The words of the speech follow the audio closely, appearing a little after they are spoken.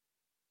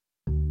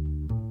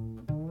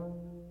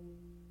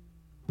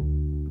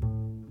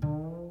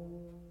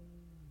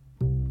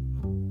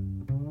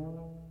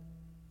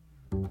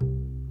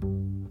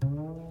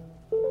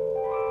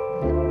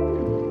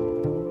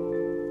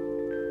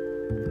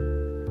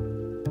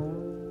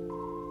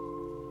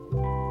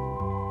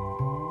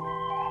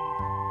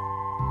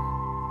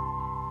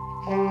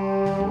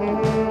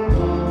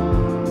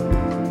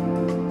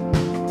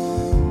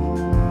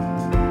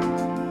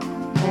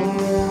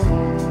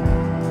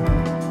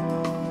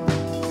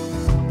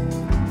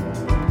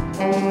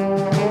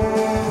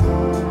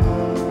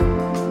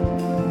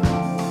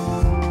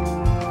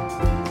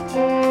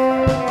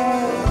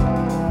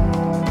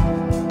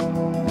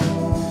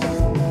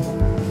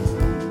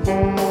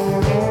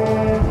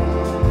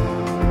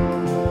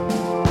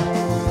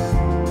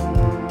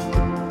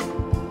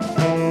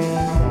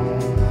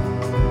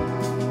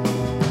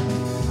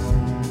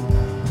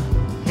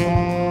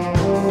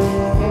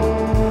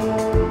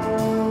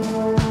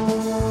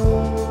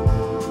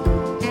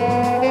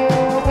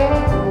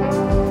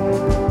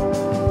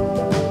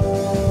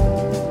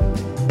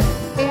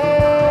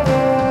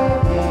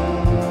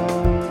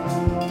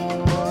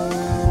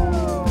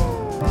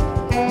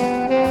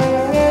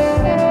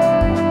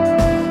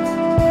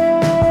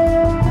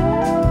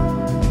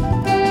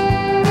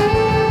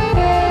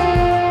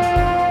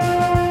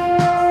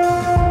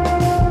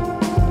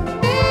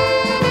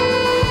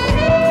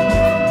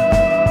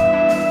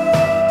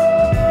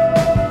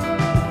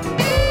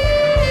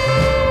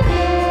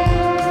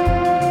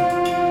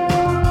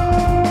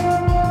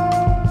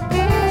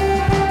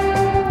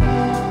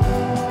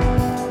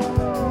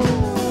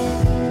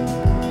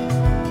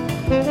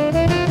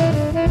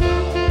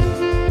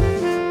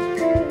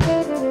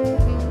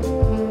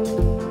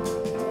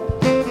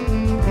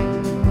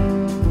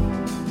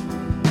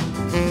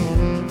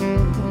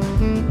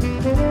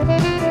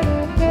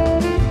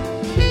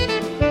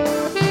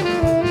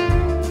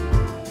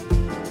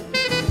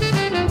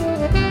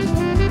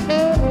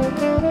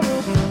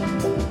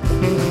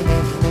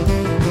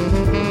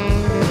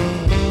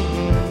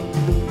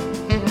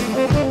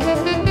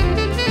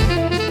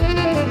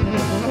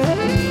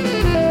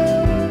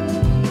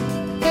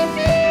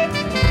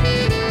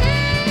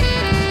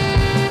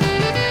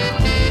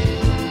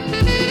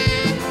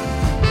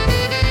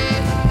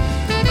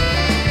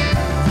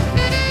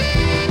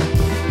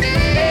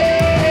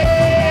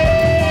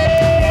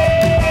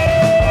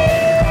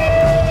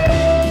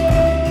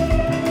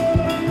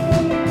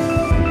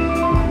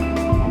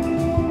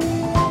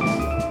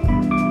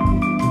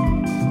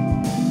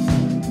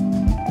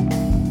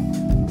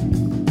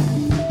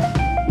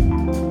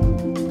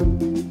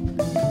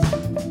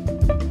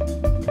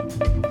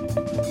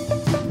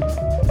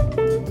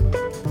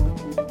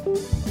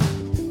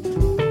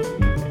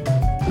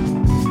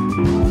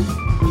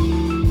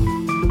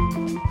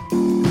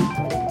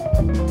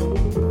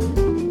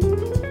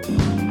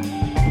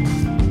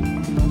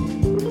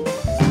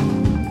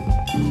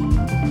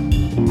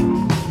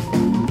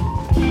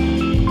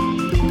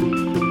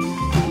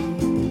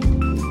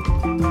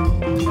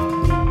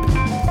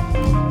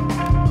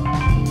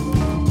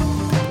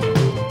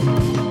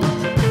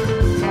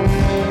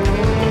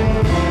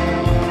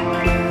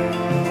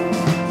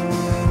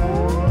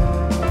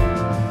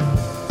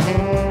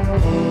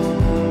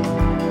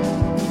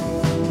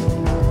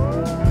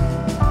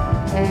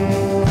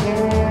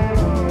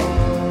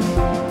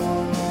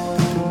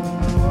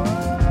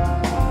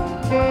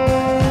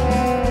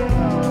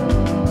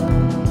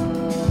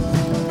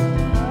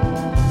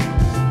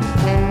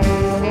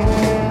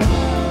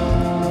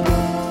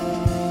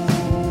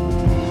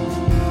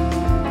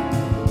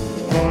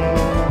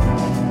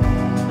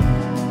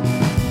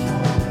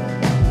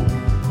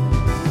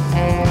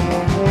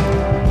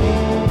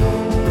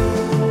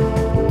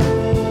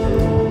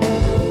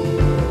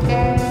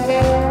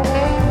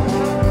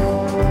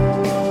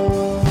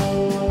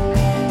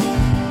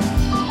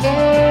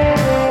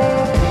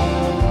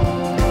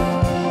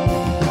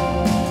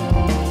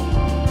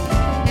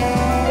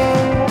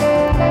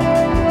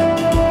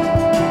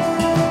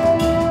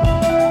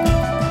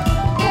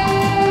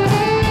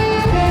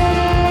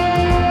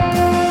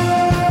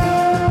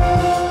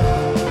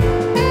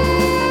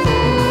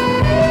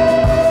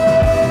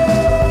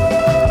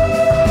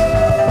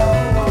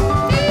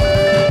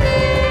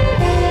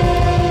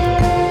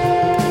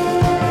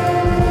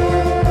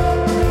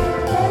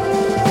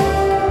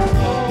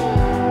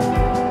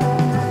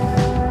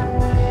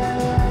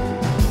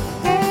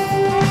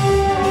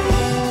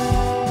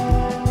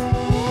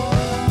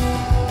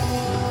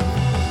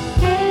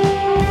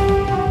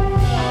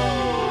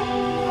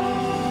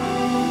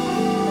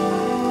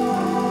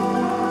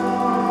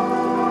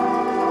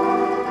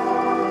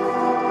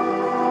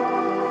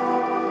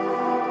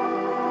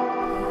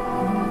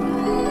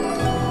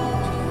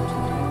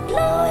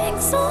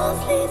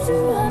softly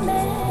through a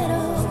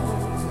meadow,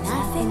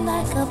 laughing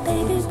like a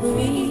baby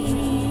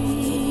breeze,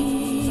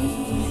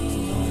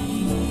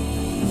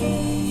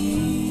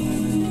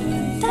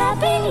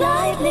 tapping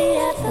lightly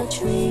at the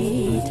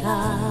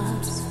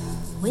treetops,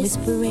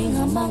 whispering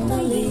among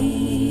the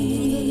leaves.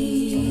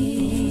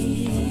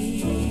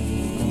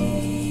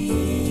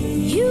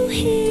 You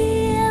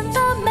hear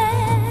the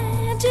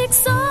magic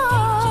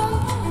song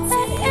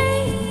that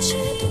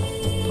ancient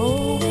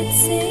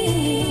poets sing.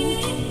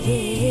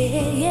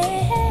 Yeah,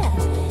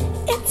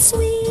 yeah, it's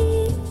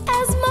sweet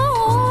as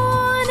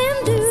morning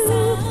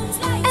dew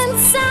and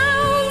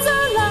sounds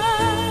a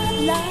lot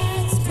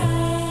like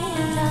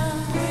spring.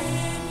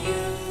 When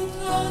you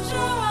close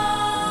your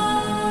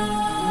eyes,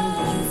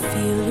 you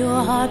feel your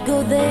heart go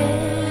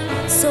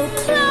there, so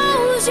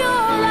close.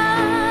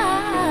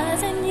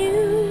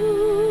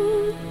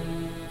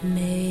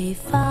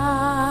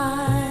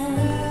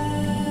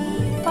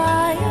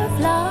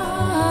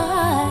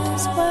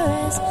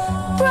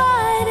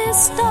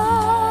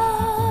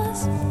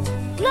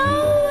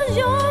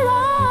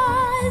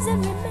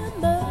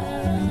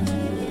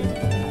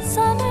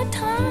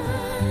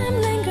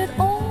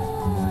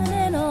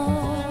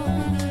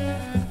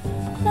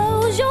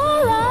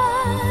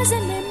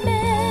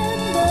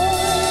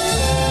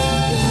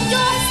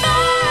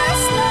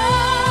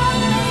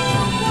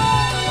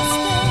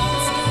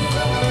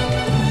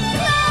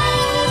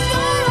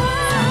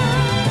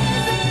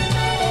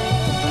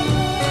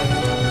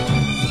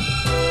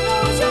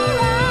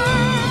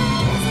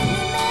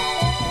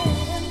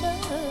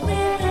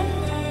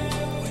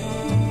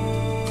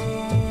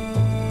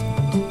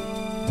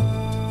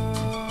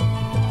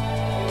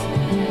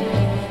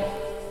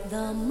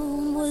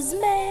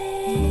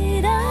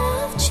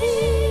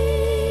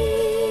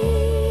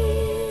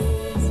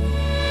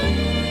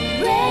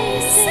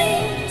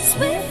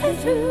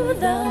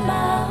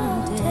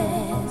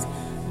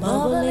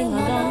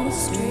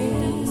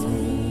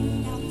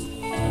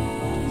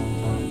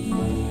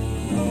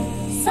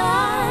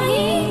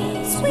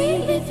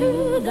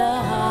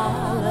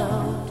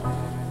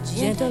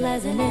 simple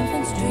as an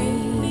infant's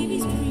dream.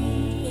 Baby's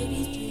dream,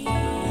 baby's dream.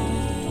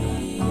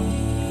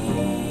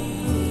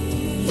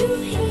 You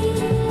hear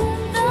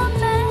the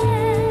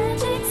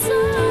magic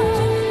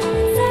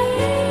song that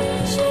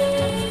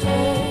ancient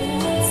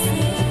poets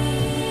sing.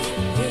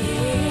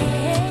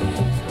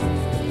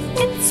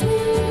 It's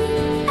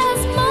sweet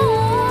as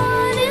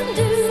morning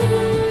dew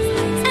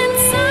and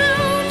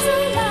sounds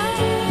alive.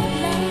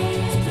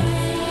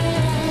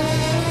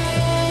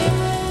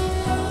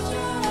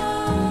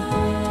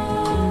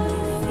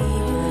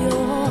 Feel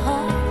your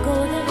heart go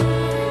there.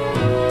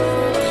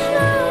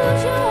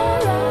 Close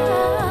your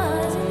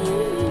eyes and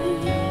you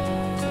may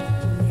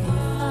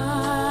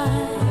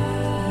find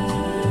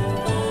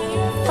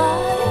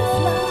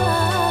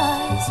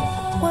fireflies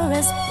were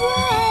as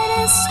bright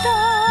as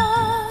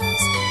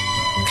stars.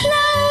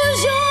 Close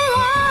your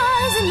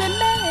eyes and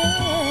remember,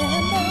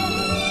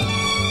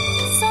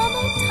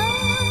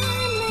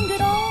 summertime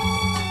lingered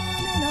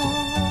on and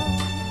on.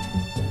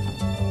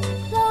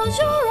 Close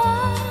your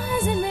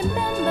eyes and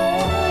remember.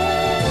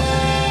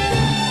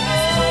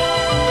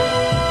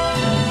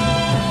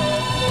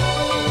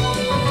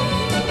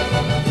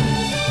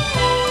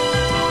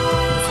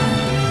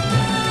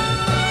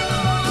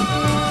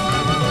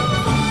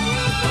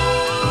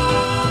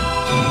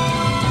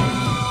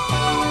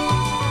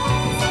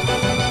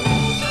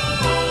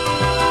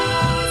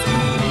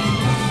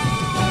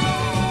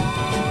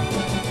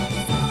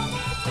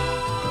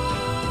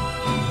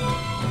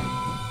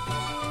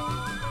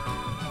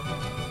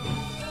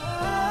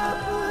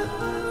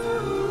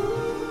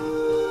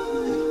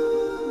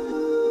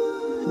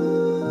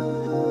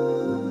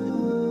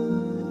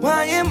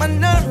 Why am I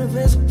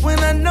nervous when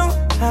I know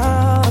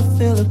how I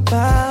feel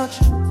about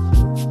you?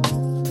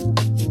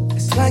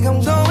 It's like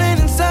I'm going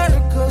in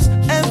circles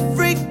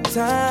every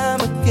time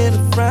I get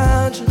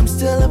around you. I'm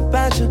still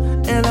about you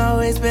and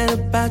always been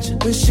about you.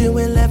 Wish you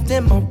had left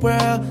in my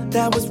world,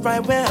 that was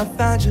right where I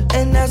found you.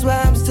 And that's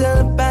why I'm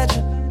still about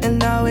you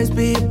and always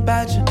be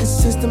about you. And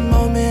since the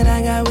moment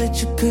I got with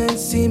you, couldn't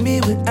see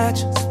me without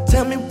you. So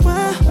tell me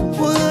why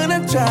would I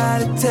try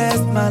to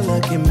test my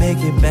luck and make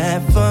it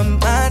bad for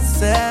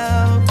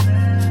myself?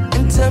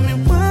 And tell me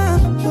why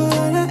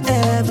would I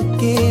ever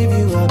give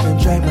you up and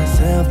drag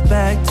myself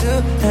back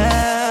to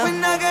hell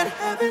when I got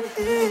heaven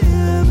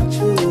here with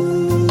you?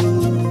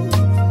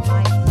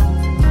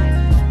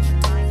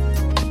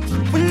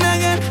 When I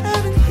got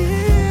heaven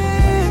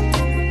here,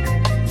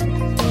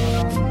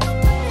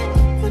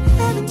 when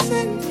heaven's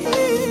in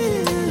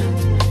here.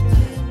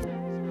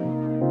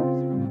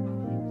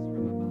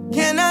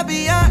 Can I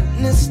be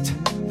honest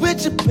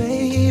with you,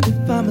 babe,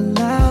 if I'm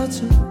allowed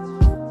to?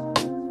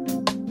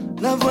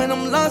 Love when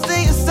I'm lost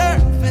in your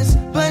surface,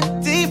 but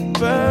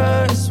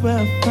deeper is where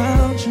I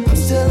found you. I'm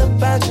still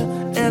about you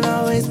and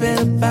always been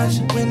about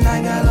you. When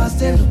I got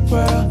lost in the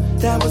world,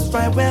 that was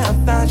right where I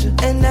found you.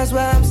 And that's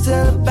why I'm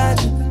still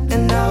about you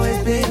and always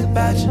been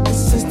about you. And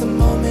since the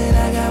moment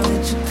I got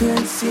with you,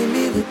 couldn't see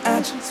me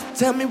without you. So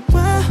tell me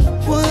why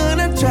would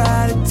I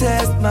try to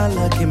test my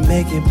luck and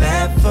make it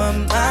bad for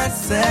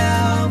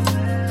myself?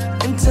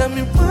 And tell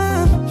me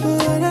why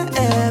would I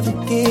ever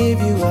give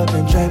you up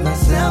and drag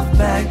myself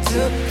back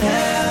to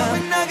hell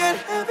when I got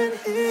heaven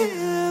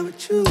here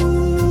with you?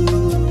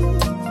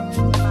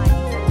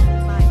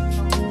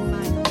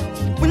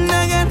 When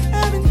I got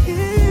heaven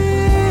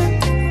here,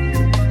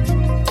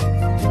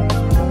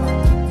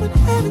 when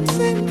heaven's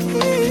in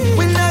here.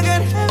 When I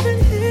got heaven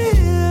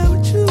here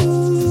with you.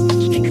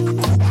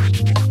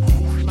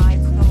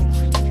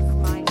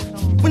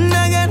 When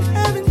I got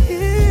heaven here.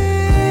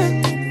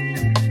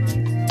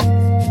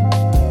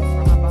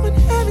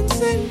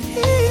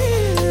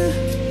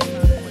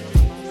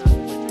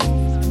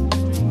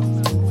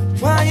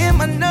 Why am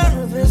I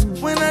nervous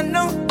when I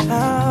know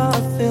how I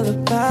feel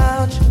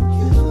about you?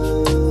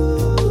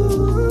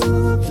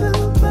 I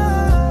feel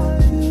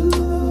about you.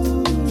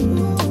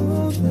 I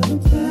feel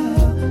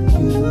about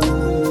you. I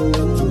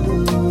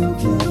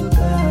feel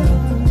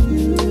about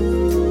you.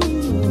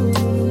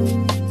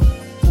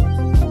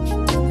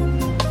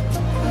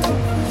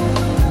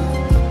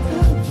 I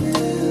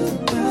feel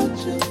about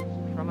you.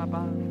 From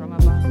above, from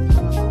above,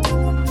 from above.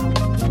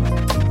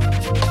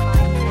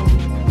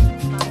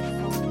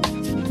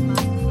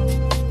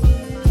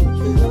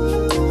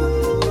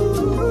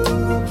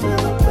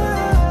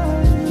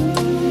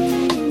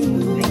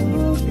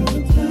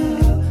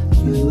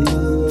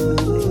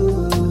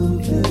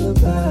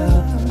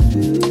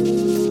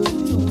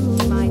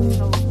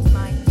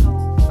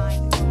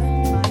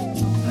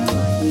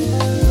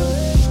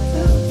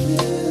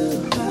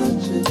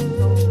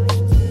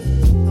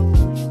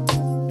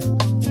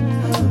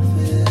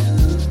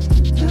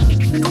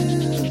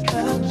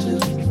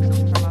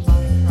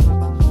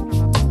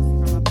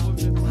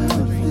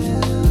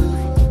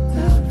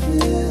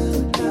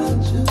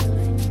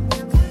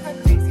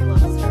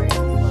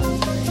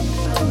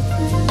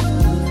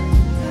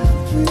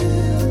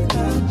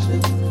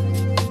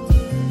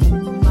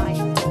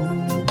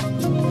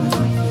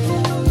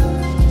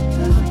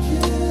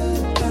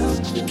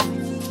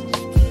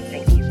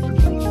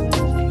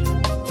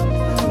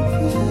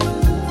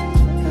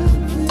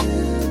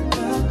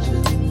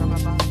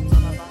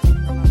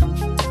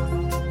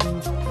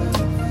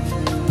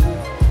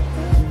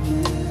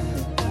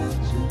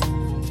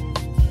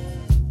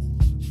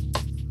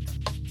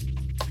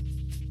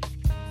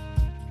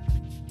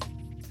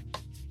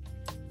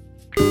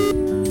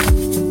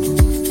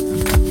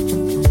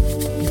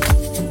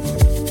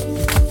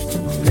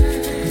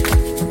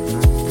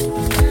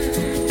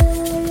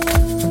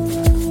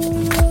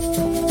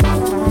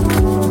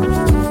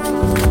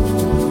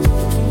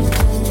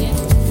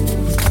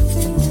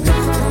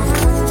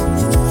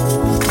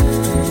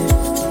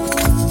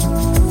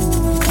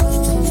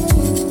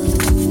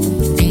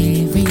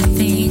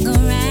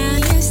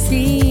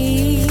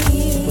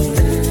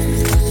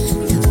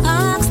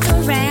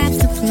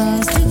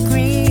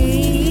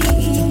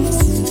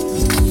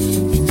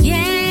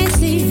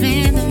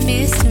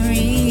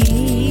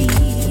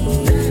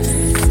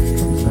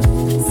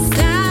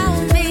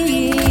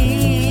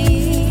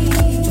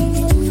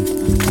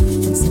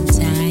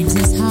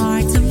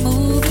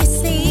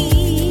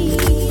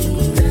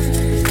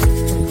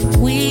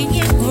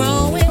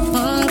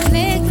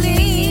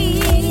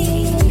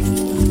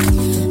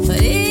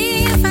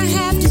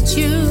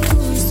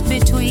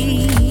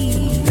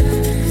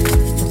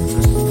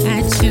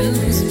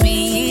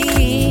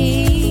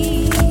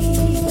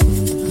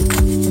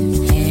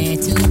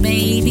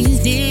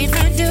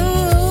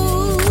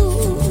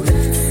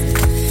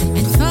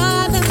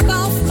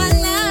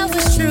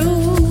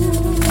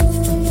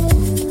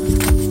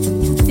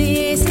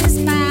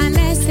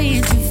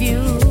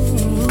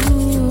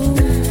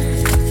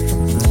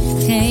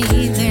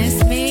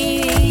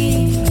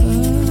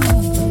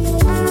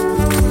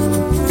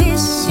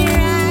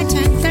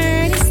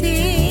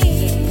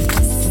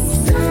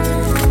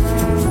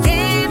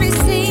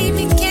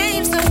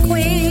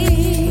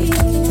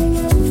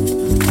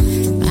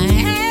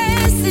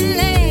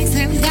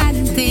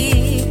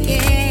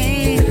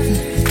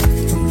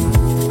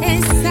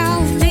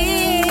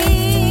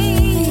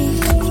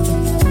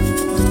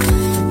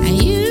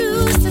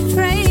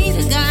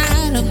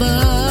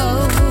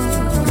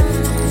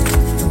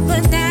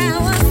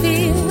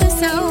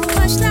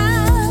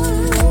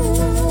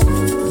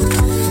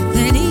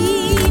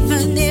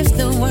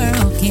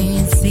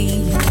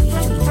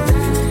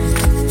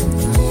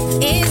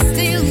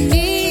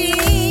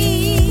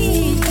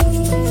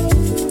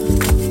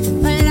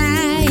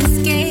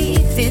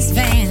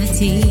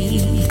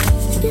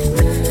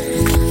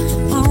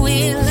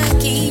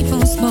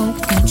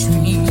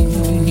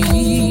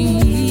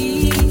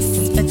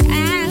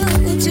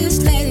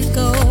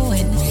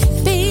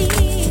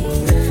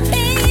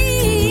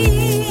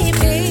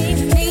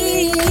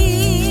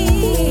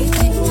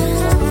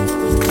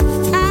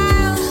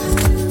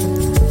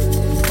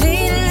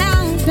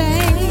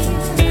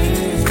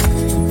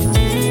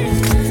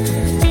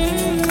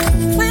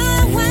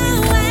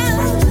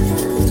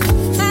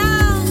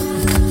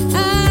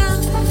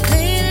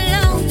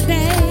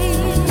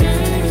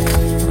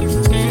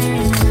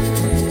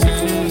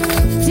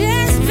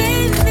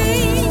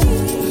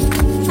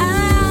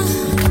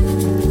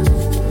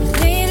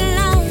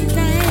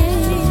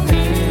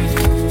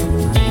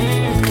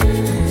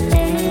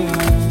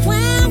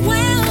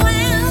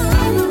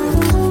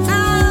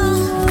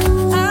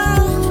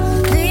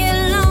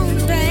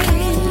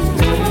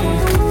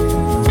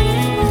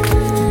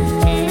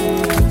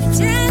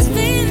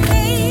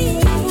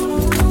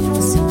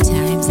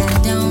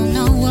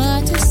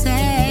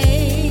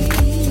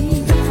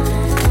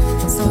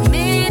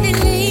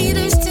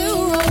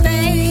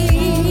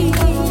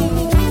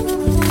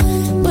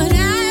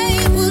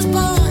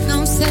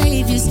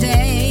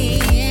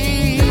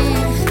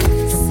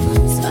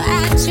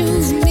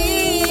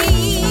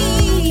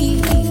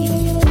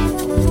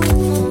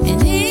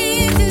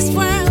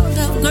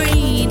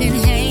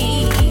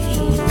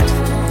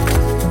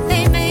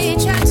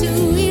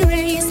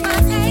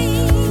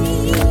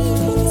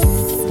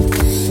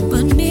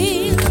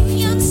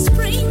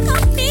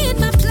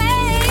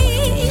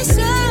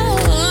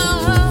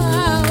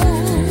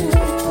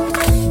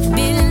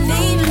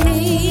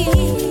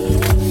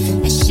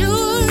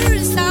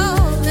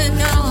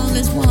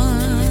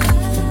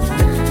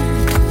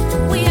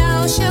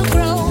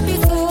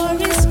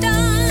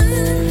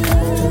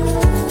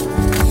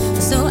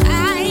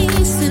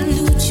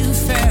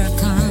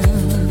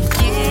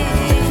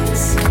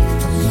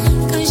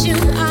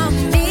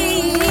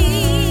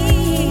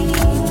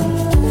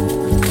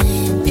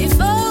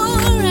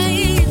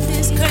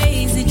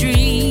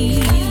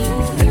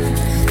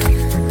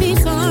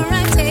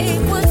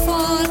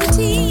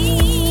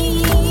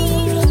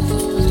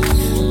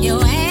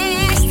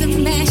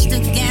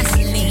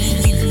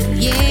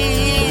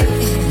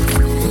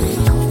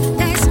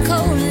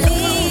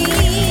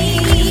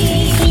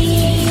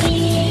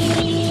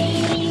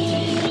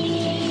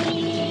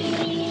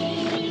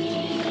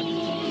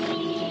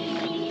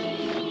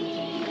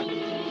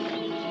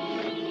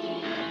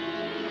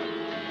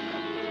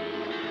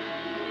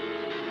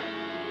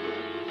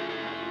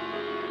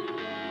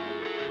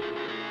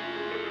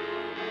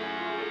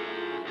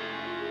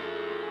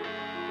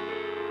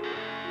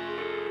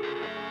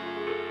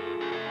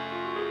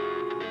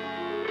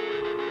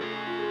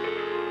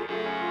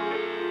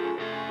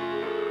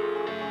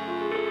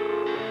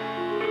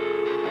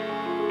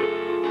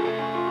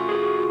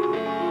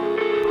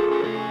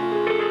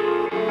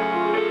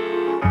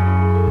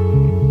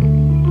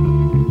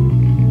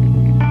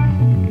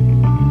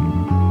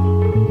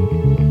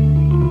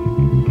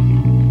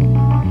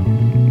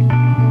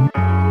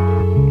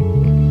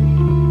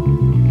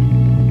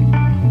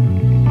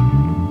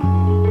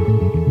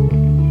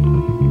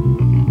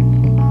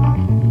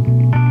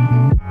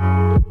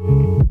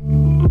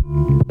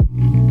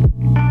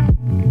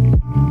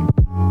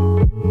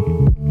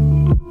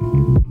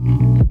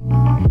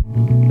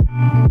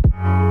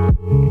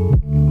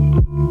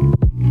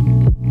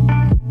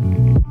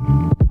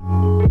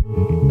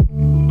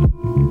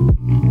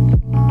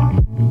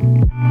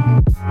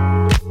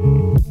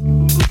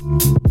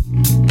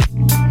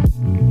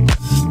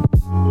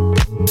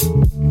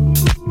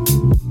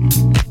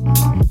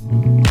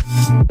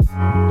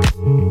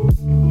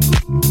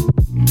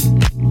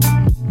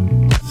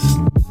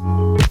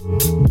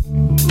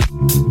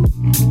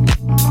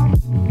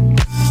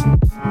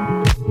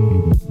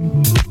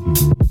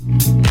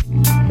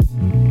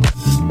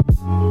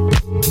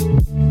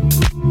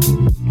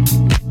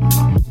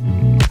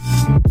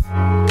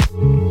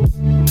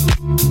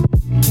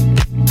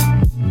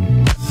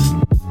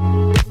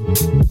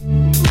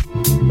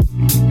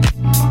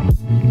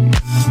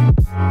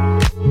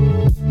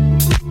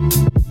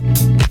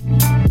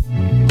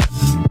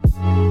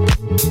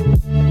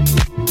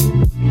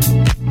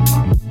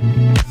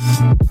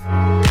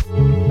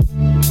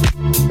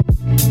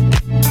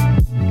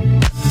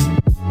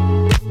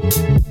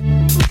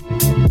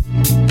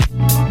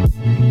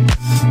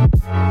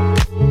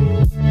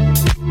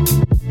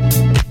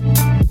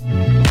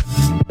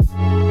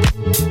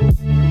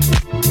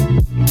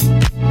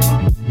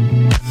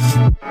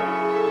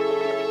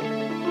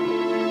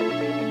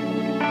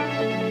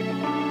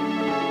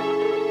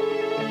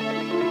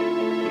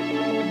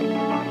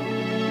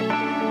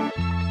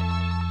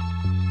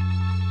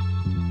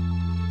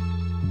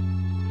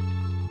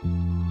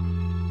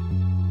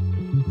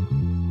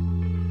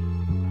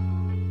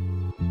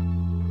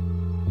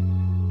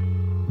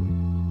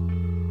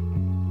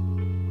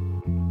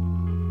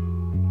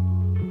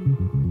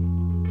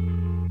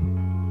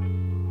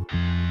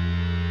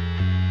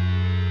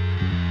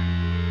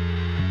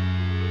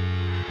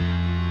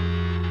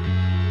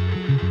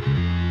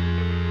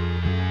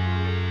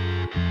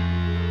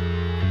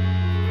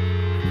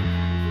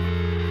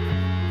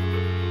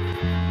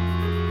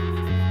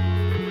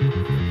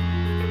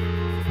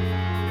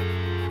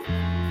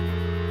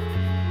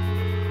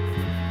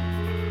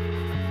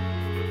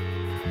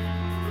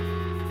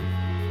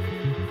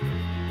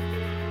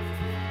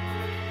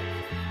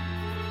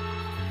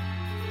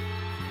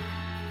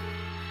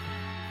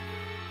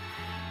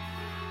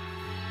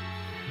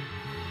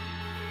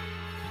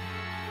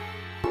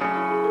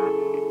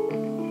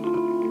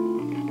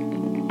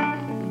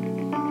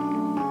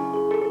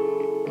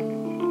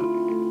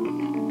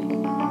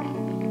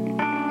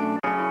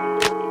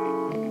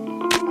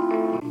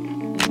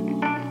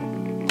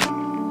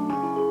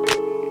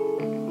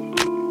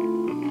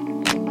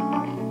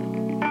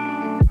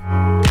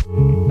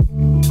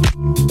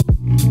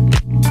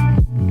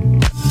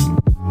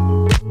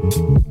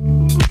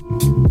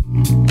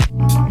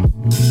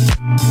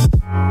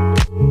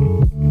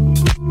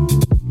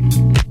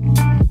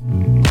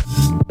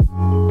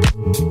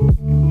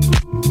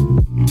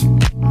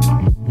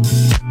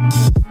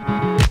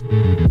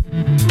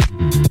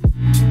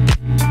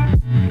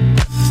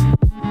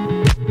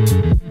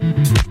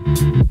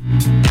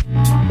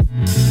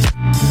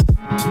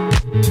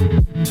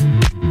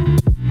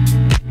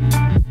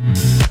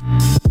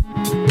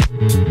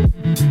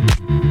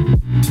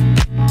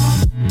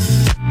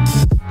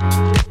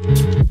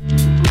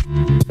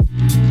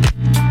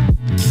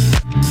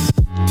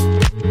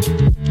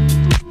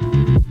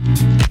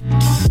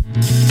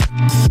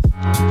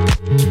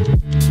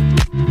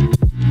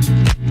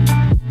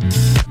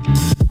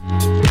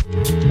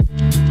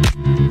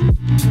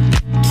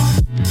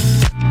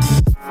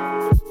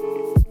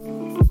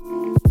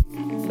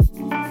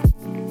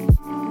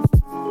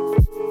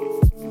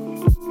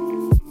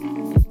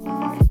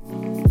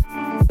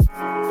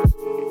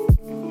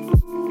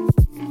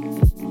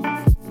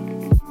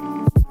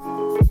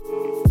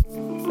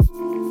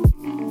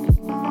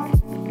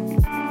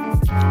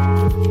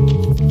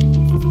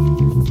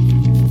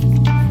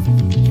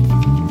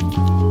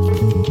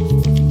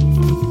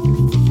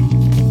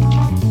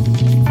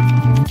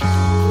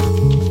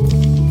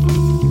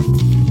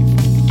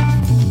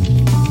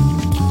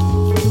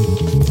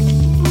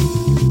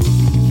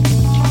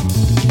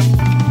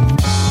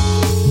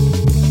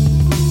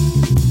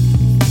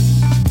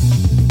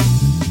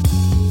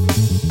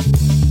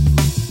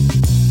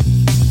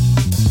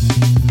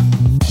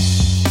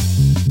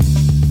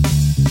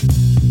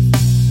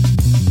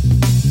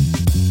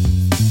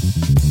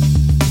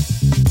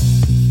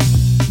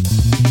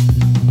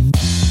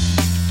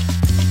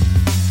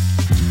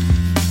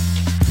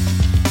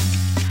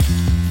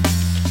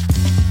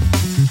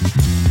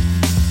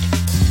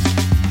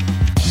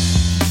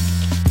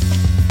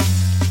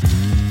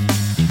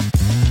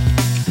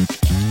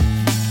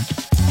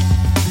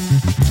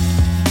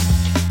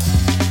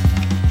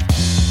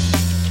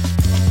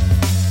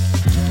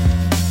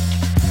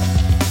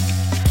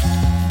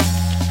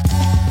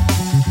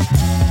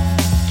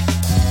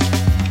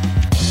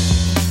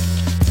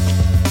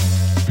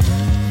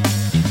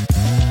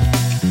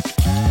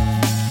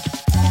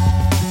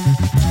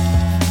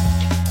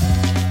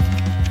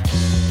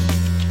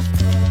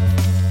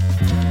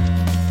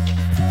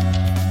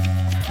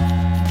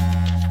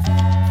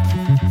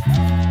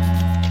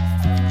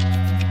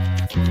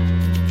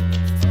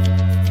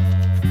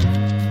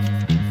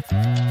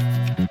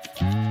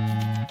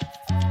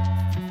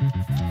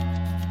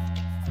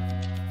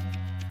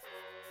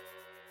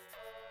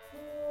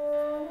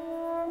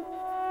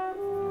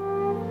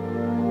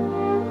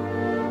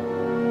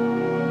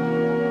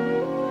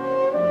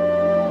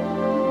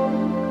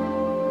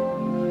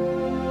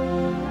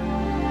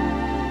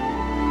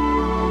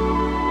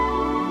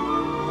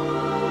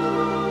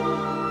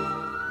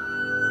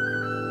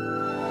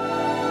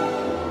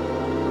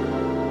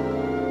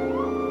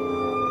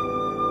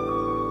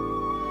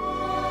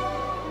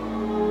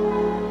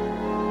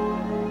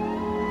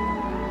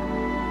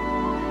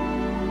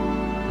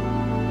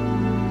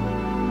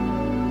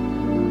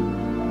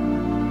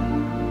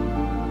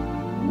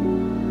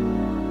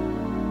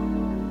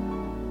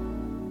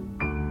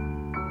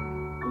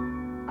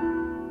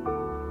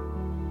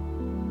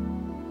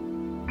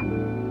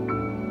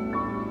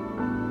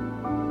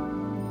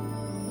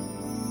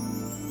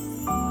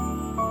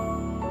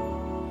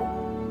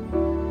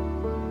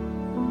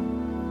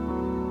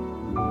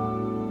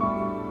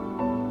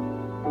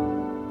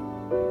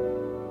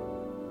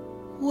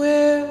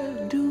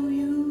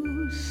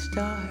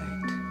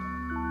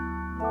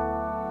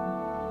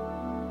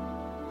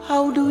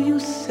 How do you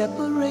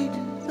separate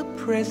the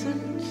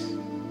present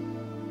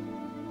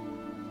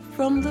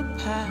from the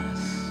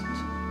past?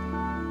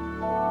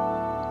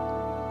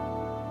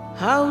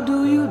 How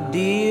do you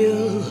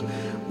deal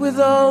with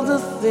all the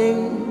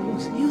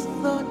things you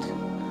thought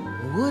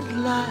would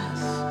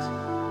last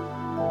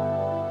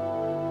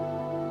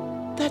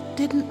that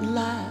didn't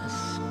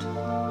last?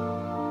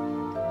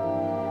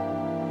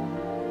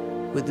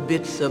 With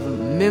bits of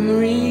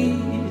memory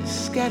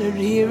scattered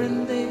here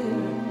and there,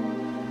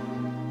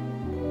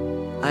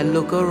 I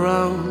look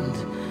around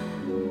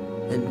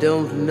and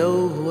don't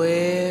know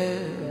where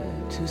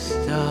to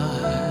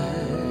start.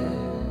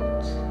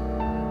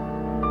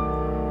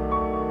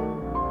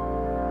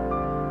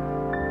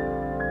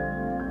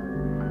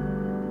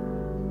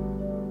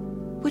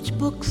 Which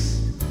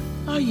books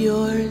are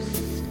yours?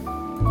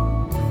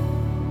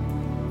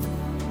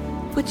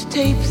 Which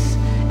tapes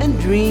and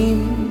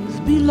dreams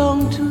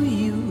belong to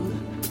you,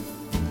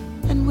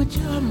 and which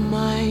are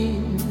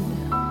mine?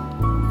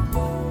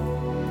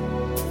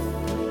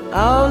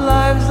 Our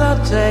lives are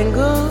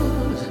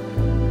tangled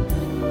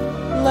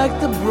like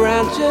the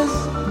branches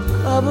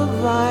of a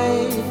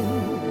vine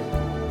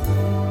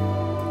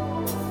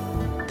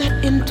that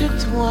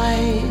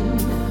intertwine.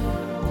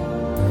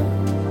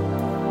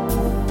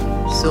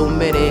 So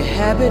many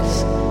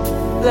habits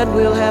that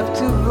we'll have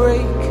to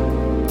break,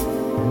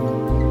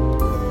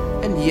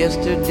 and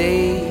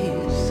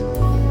yesterdays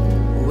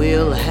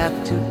we'll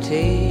have to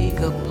take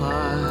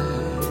apart.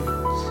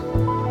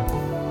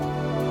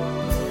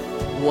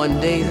 One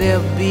day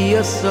there'll be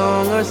a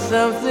song or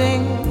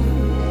something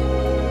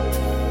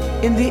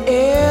in the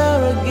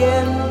air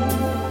again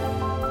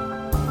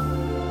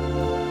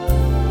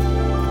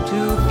to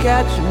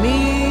catch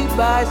me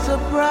by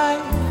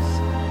surprise,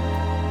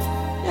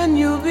 and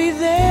you'll be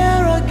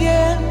there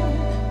again.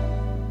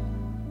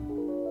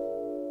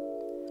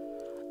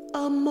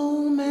 A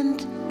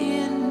moment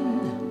in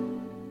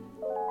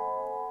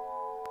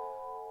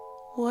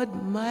what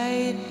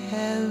might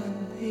have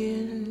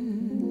been.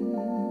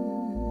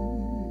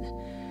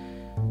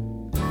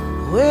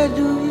 Where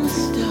do you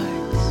start?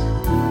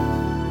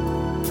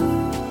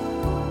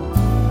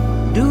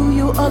 Do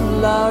you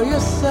allow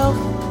yourself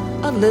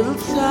a little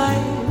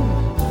time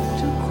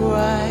to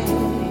cry?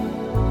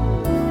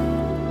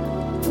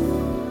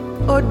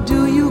 Or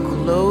do you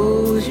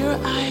close your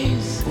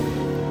eyes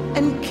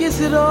and kiss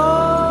it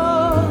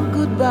all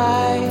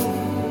goodbye?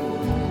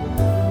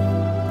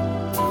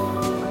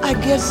 I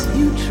guess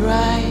you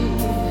tried.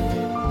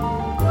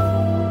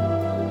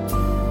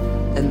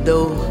 And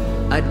though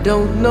I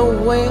don't know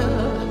where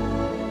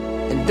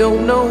and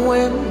don't know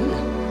when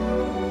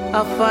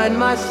I'll find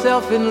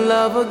myself in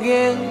love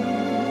again,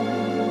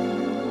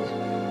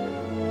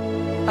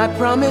 I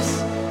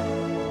promise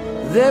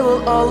there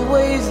will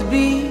always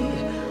be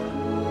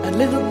a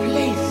little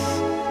place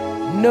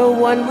no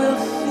one will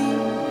see,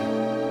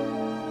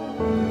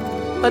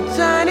 a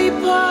tiny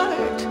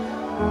part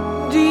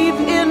deep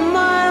in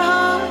my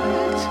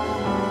heart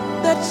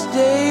that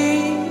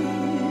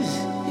stays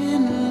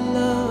in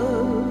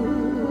love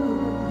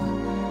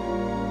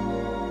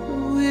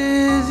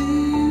with you.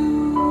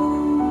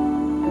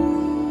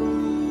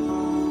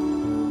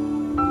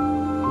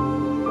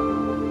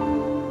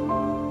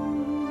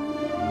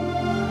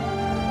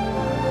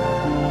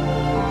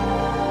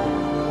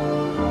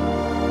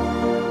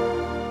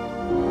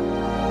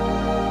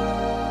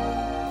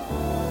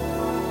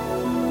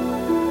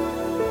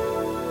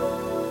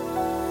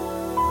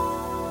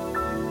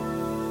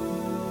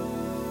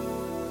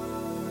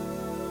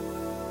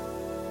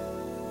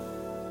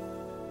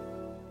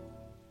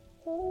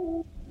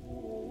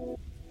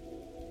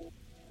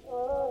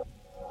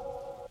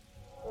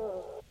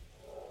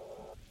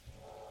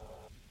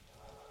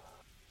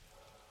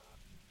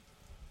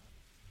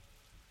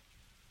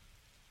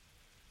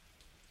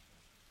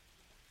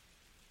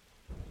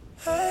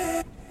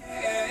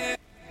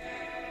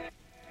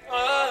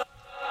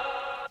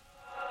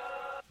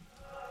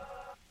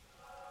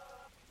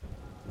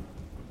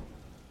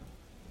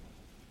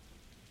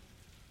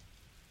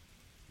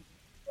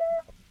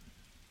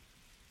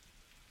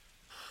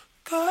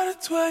 Got a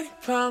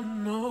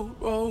 20-pound note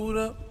rolled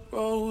up, a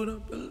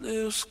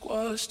little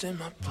squashed in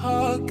my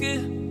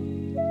pocket.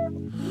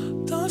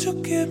 Don't you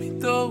give me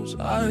those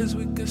eyes,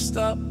 we can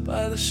stop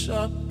by the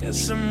shop, get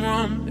some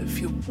rum if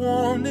you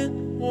want it.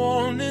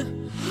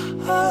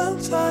 I'm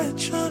tired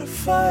trying to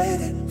fight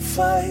it,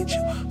 fight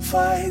you,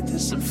 fight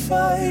this and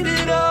fight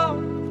it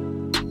out.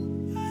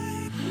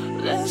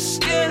 Let's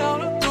get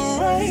out of the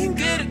rain,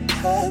 get a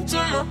cab to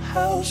my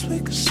house, we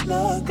can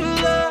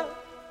snuggle up.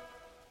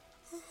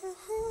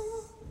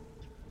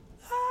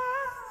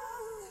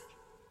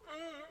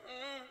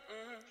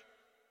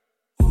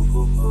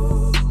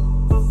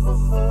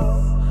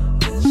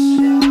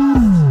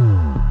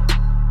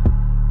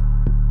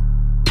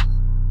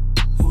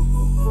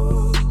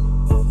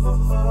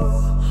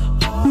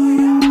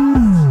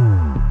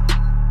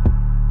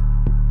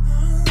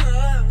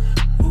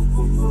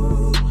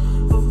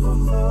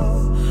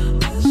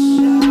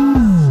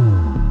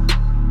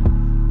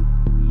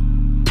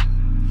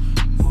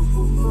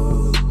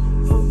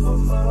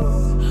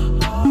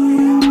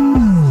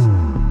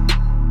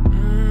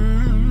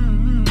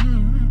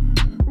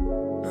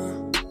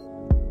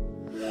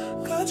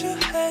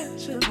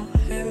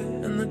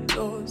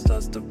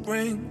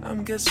 thing,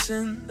 I'm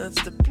guessing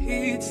that's the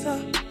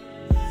pizza.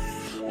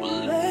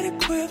 We'll let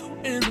it quiver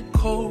in the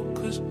cold,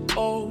 cause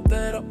all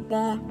that I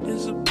want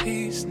is a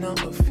piece. Now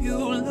if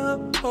you'll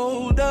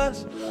uphold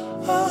us,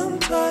 I'm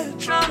tired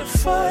trying to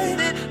fight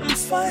it and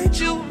fight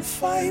you and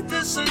fight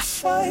this and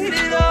fight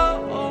it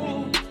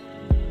out.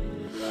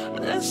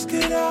 Let's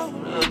get out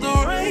of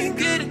the rain,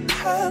 get a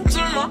cab to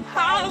my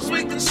house,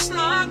 we can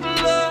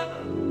snuggle up.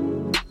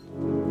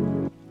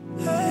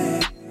 Hey.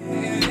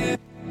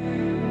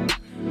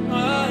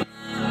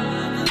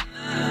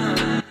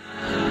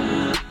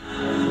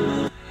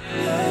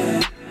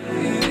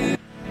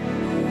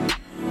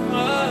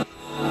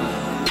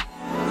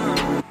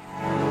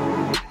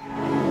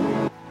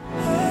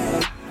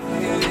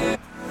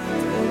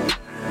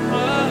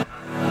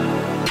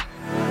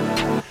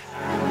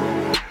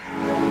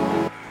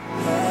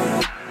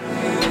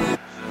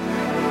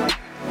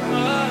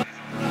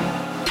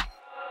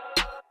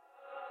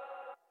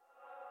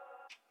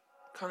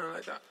 Kinda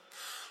like that.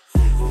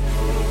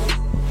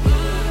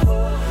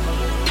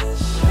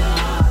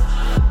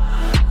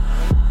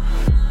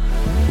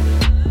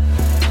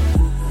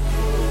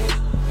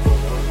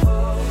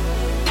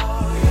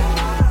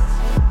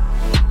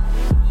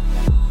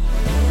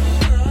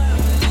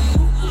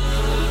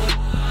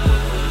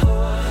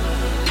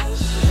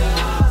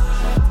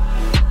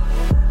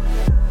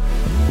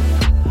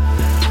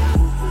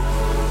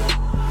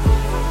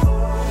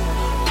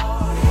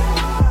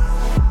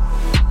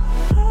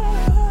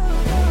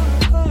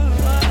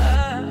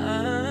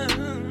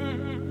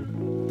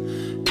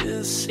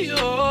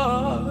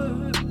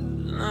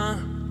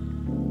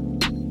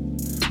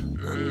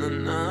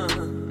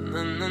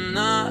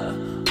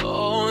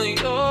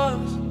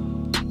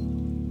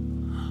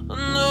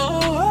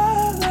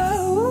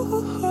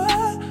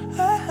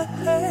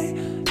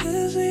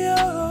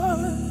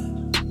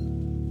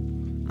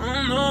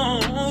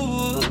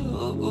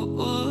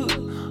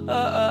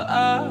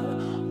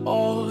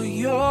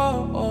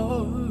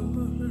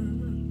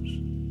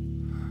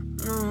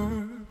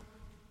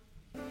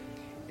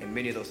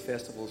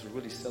 Festivals are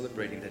really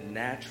celebrating the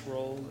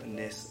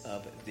naturalness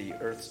of the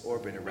Earth's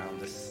orbit around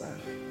the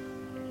sun.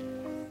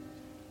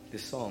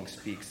 This song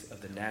speaks of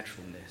the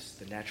naturalness,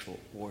 the natural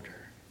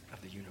order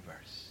of the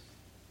universe.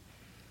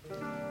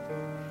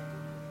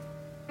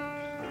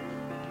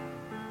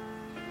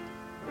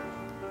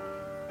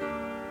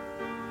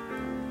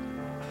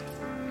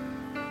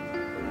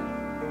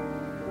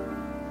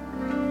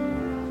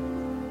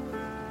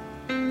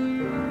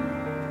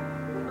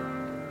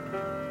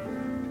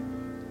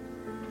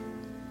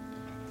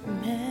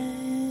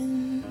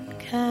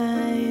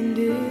 Mankind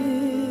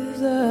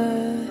is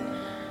a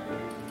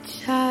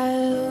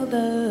child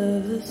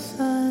of the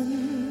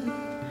sun.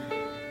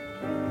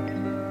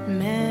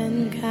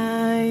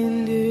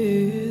 Mankind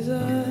is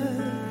a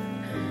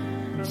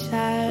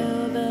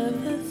child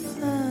of the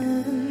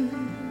sun.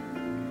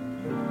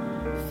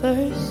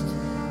 First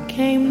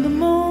came the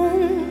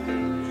moon,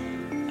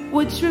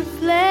 which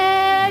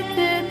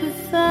reflected the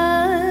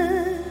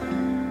sun,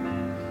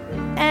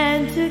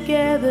 and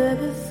together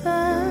the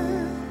sun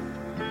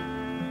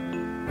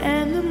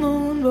and the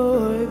moon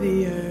bore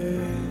the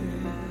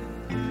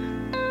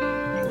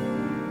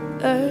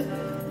earth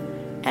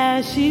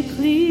as she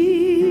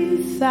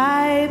pleased,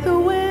 sighed the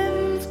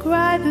winds,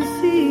 cried the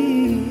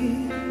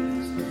seas.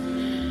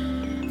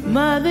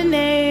 Mother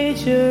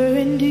Nature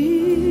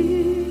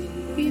indeed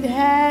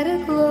had a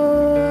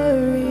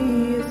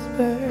glorious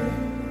birth.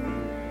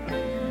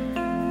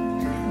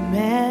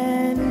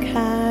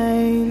 Mankind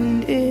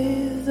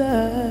is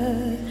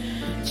a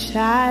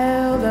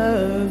child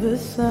of the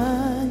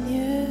sun,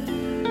 yeah.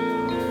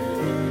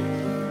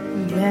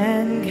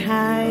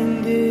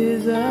 Mankind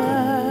is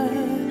a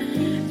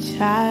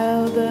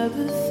child of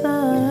the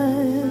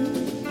sun.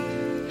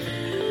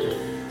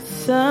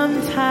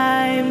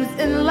 Sometimes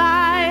in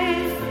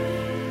life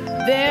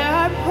there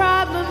are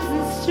problems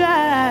and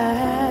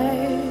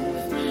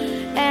strife,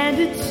 and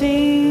it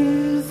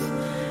seems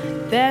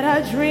that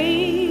our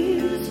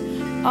dreams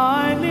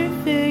are mere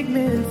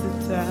figments of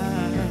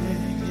time,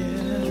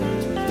 yeah.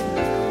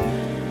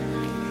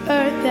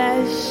 Earth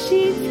as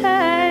she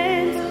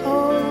turns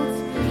holds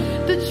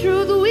the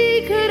truth we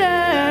could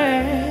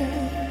earn.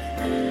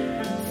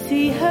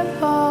 See her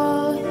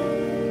fall,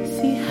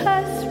 see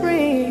her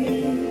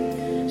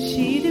spring.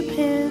 She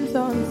depends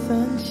on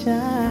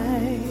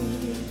sunshine.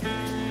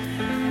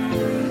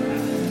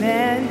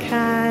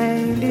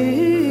 Mankind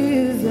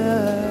is a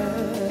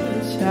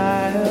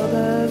child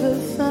of the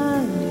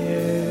sun,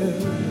 yeah.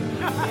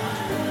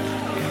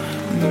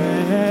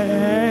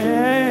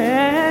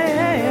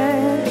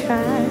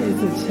 Mankind is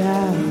a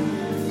child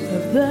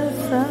of the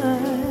sun.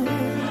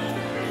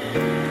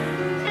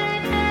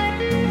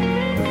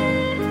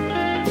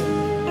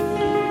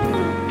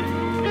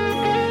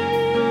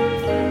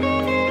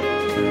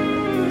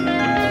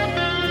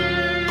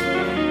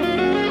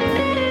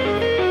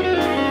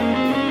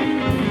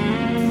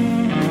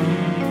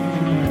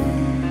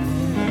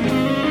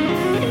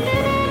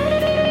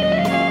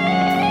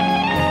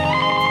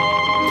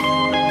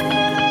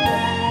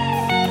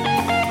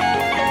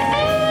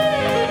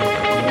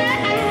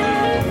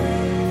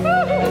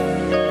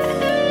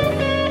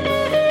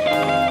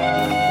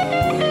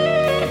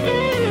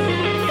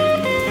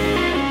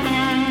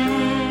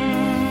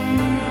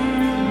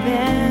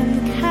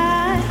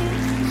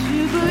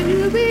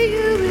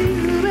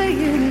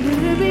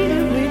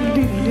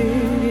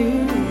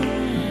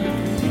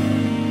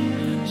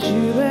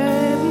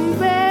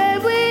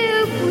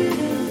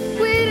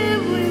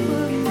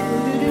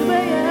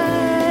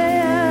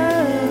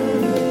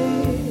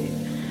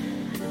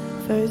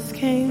 First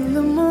came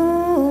the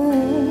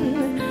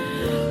moon,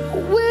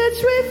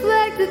 which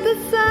reflected the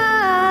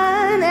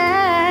sun,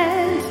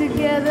 and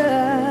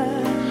together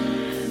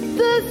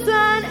the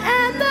sun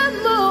and the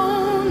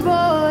moon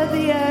bore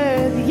the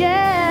earth.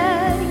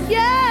 Yeah,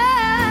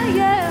 yeah,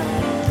 yeah.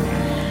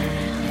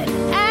 And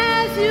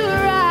as you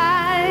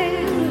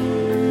arrive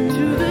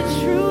to the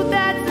truth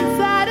that's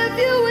inside of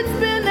you, it's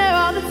been there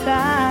all the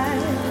time.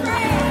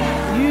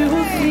 You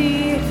will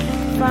see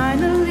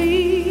finally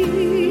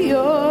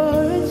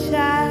you're a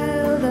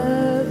child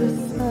of the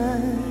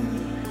sun.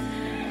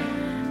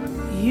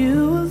 You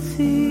will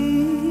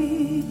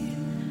see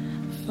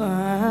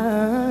finally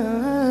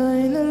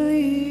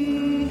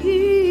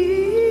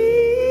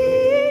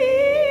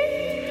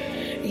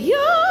you're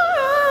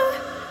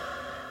a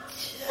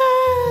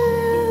child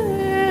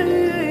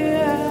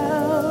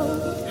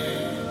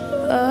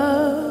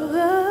of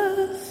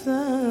the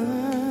sun.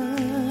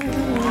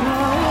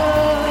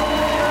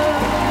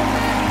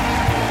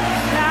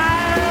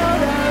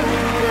 Child of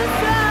the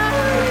sun.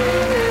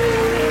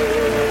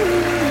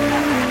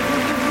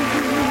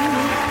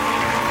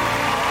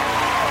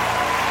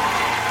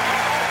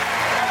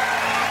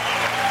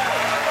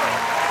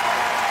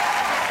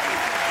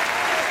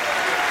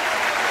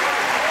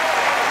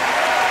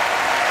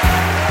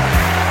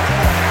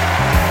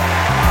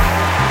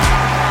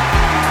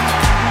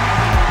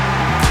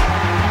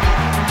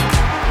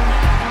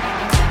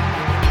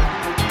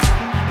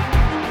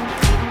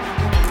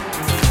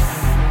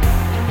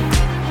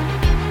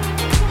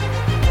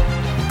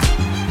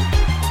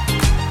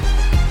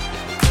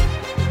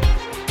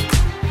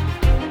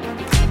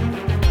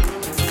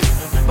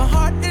 My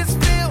heart is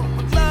filled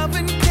with love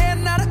and care,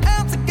 not an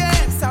ounce of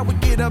gas. How we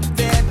get up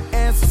there, the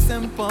answer's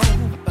simple.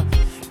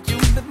 You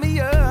lift me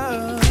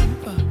up.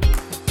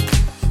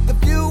 The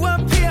view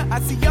up here, I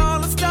see all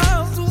the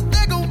stars. Ooh,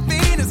 there go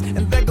Venus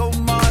and there go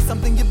Mars.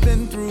 Something you've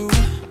been through.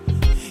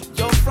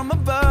 You're from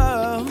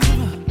above.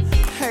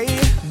 Hey,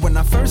 when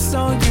I first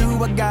saw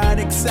you, I got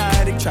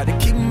excited. Tried to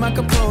keep my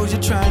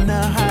composure, trying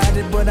to hide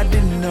it, but I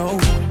didn't know.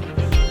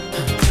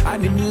 I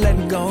didn't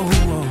let go.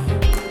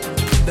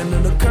 Then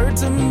it occurred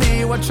to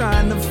me while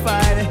trying to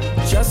fight it.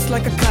 Just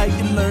like a kite,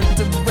 you learned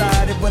to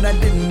ride it, but I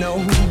didn't know.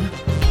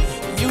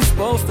 You're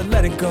supposed to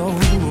let it go.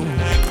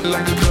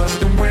 Like a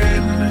gust of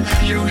wind,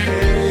 you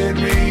hit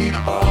me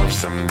off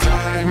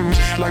sometimes.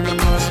 Like a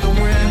gust of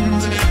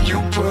wind, you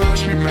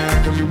push me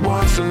back every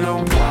once in a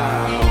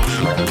while.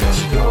 Like a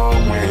gust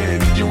of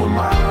wind, you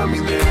remind me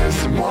there's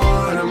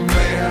someone up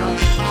there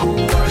who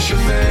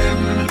ushers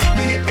in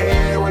the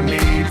air. I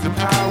need to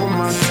power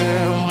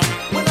myself.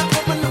 When I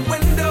open the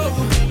window,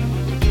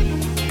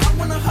 I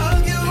wanna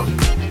hug you,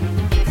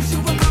 'cause you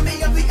remind me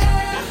of the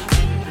air.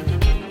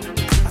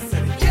 I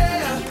said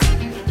yeah,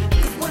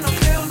 'cause when I'm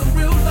feeling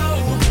real low,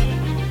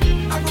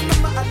 I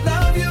remember I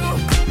love you.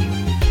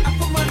 I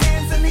put my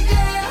hands in the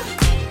air,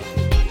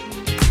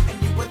 and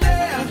you were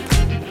there.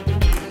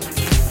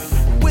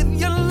 With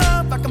your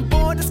love, I can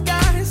board the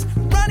skies,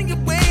 riding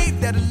your wave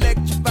that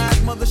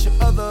electrifies mother's your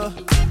other.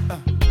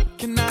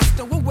 Can I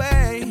stow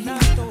away?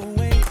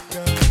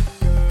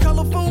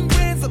 Colorful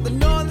winds of the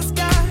northern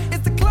sky,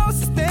 it's the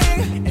closest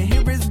thing, and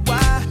here is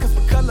why. 'Cause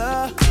for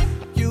color,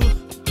 you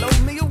blow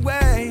me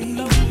away.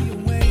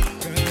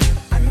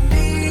 I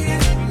need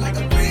it like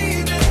a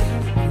breathing.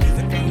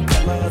 Music and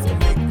colors can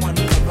make one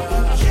lover.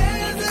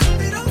 Cares if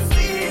they don't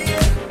see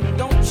it?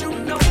 Don't you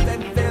know that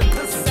they're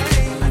the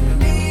same? I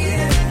need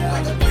it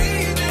like a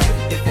breathing.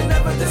 If you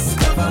never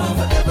discover,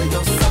 forever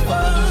you'll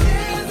suffer.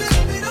 Cares if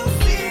they don't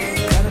see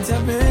it? Gotta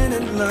tap in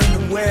and learn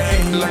the way.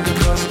 Like a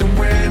gust of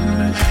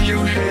wind, you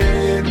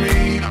hit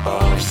me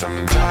off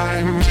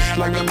sometimes.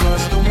 Like a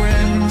gust of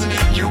wind,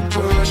 you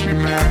push me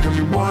back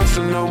every once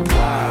in a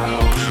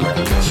while. Like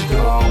a gust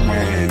of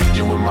wind,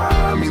 you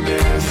remind me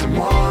there's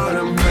someone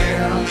up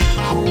there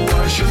who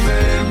ushers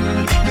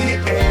in the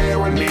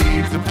air. I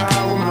need to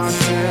power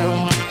myself.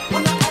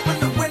 When I open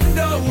the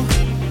window,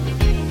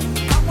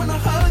 I wanna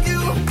hug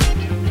you,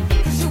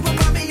 'cause you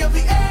remind me of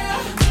the air.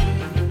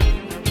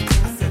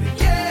 I said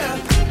yeah,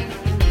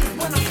 'cause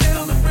when I'm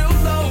feeling real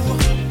low,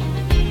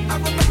 I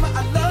remember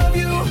I love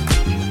you.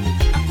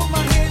 I put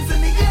my hands in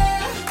the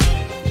air,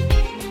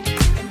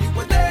 and you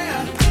were there.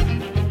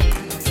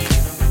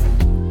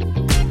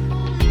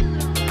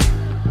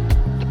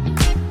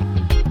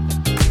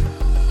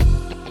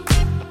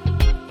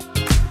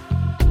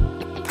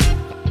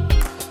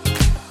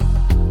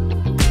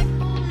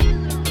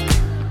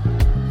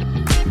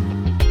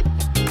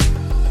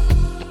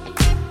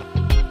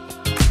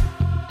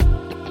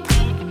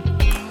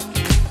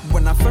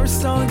 When I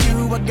first saw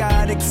you, I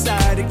got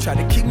excited. Tried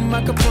to keep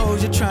my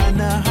composure, trying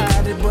to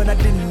hide it, but I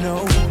didn't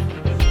know.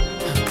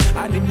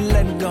 I didn't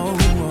let go.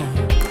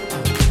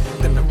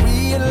 Then I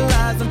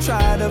realized I'm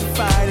trying to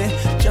fight it.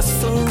 Just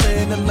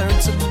surrender, learn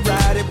to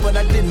ride it, but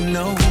I didn't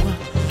know.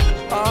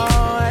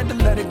 Oh, I had to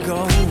let it go.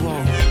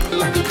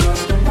 Like a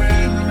gust of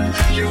wind,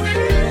 you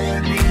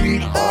hit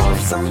me off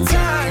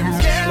sometimes.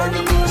 Like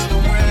a gust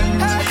of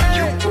wind,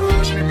 you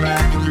push me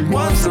back every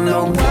once in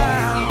a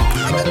while.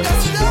 Like a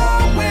gust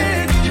of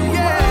wind, you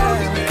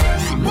remind me there's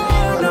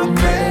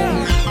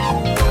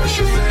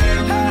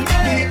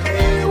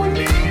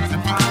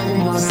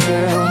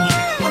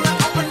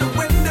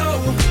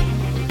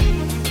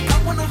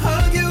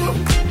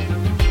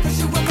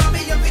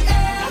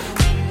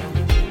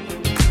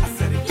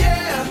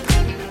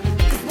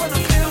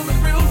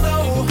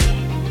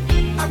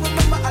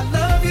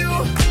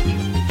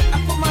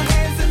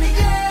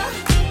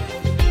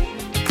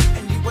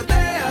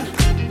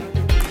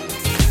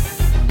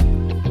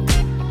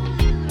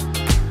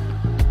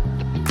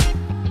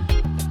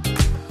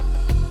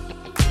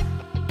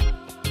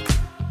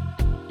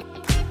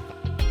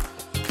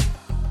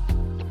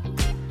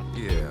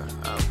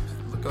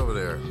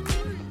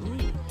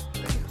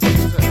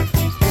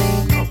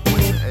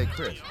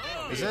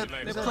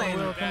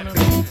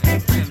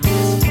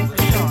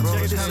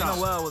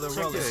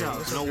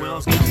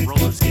Will's got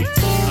roller skates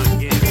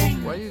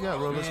again. Why you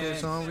got roller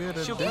skates on? We had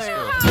a disco. Y'all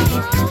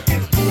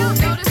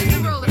know this is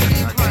the roller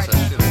skate I guess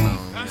I should have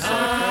known.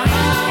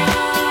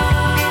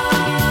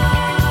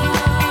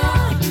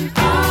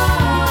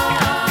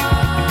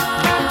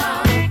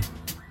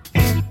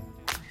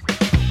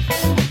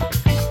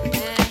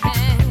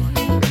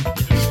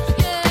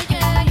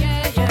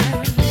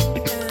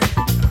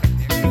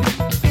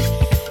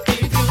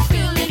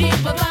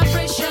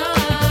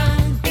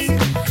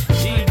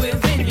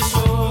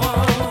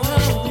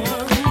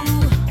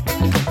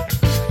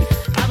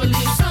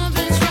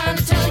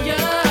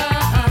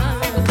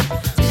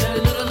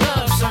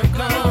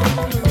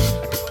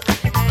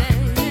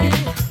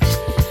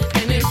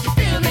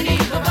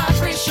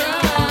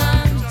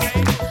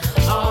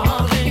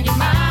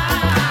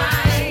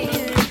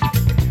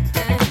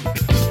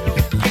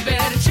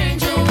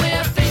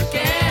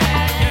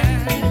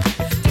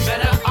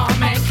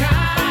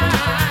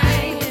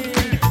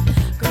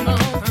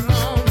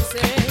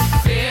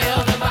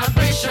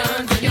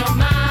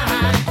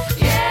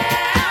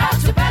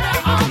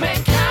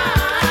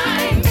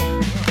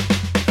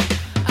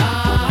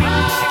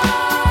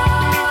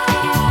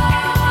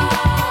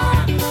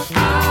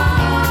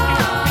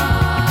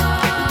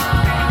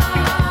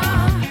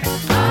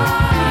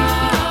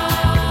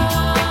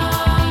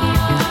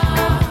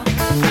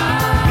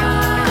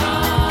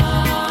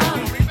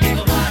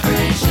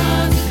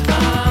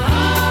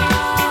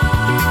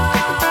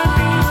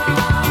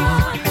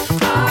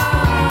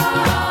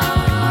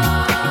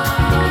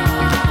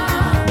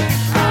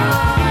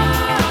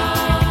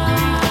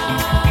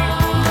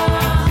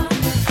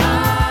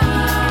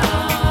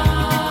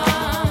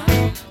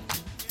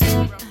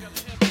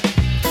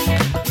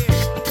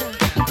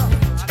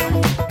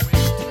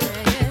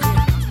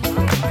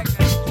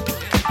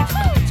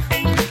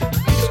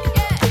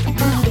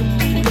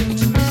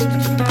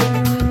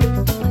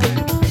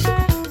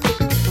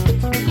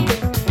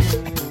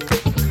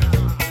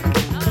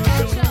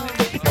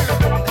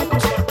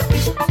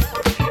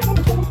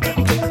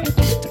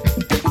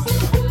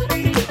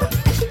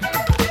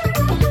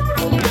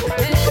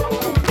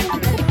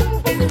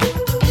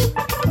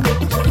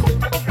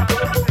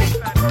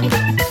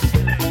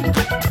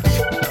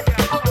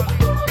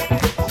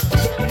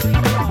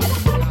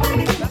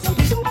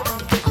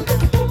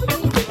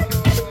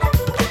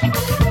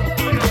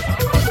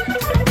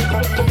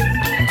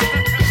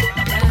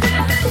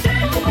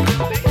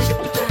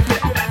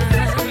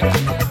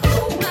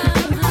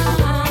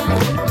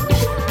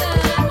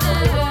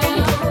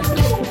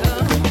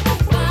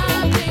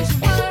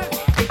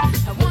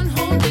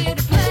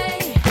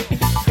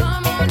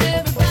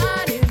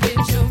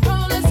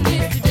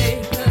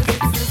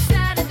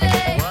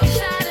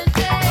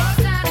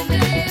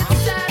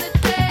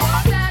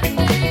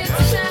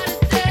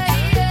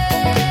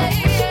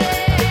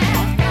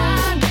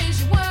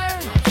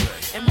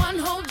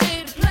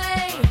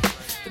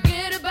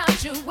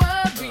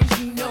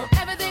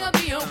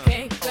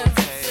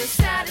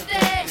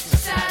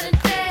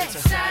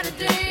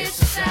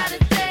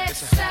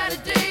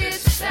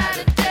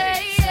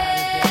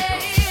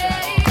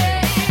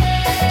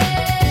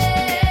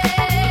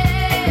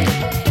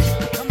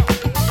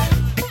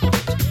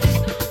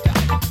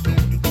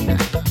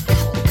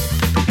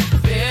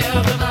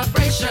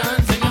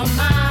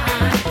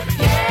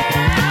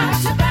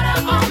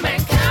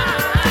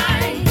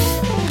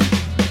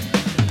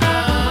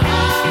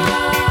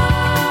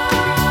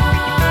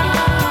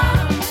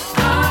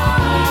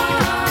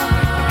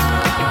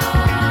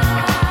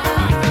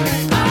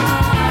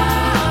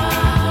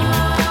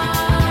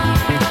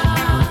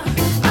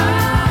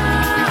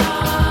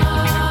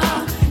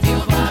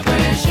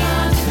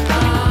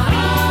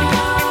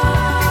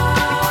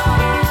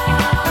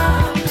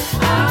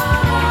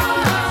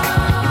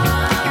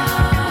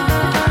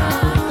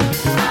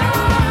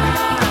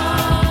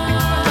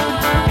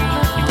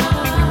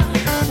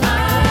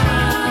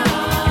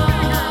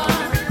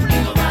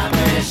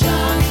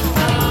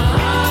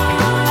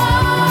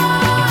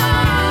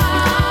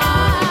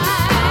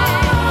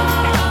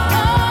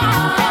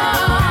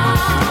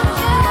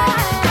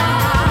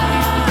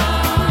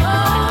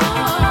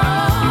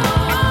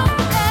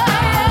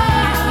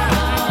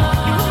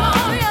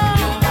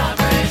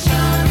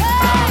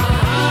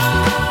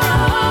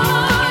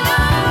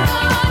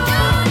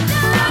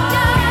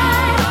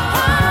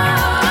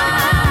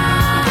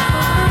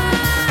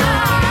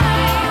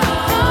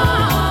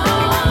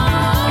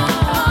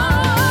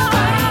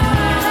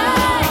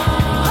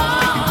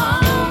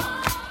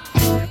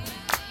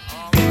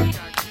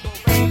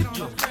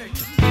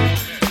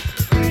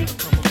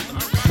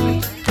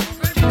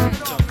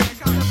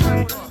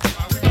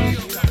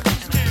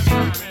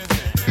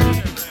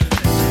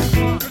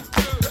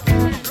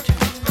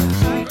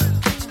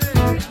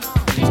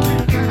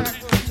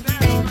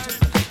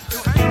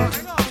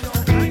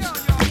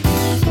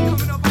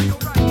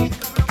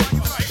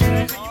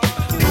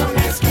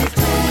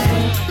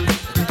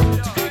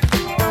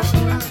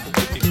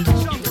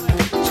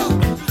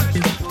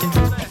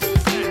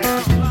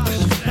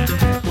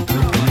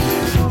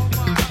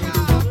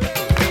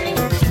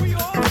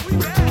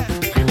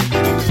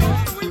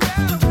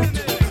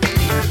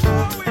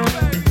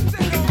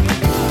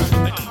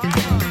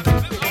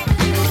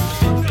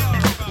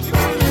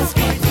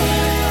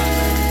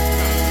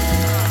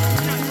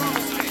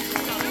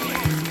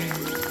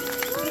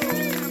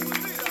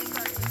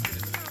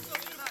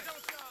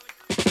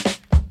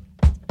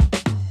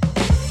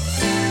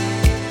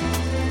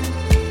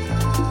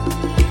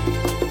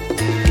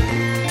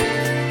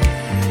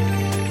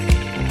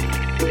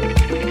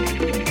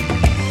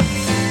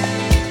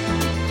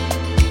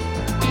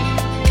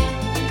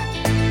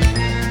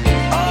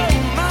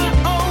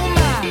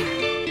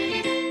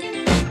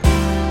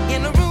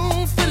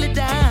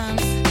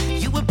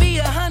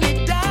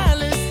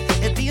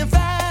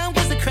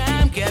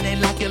 Girl, they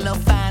like your little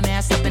fine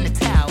ass up in the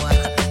tower.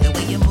 The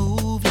way you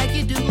move like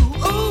you do.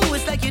 Ooh,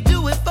 it's like you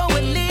do it for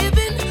a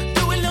living.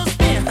 Do a little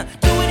spin,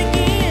 do it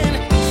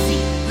again. See,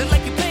 look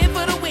like you're playing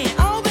for the win.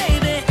 Oh,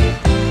 baby.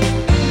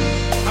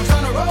 I'm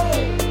tryna roll,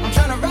 I'm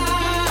tryna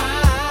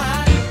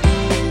ride.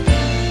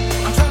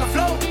 I'm tryna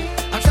float,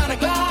 I'm tryna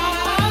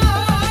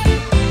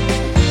glide.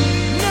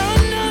 No,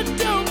 no,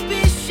 don't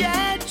be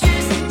shy.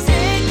 Just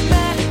take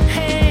my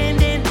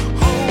hand and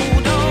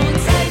hold on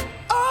tight.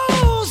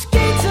 Oh,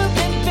 skate to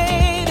me,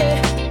 baby.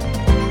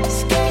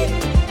 Skate,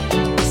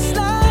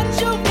 slide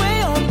your way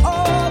on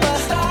over.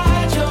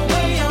 Slide your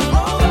way on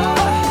over.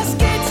 Oh,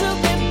 skate to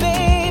me,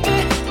 baby.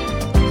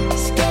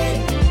 Skate.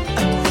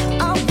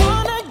 I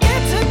wanna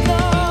get to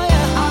know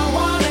ya. I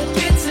wanna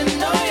get to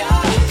know ya.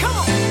 Come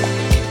on.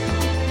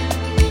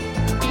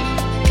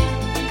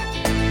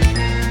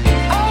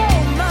 Oh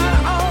my,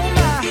 oh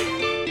my.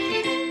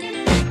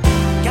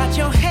 Got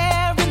your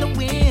hair in the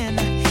wind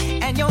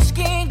and your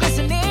skin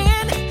glistening.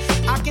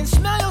 I can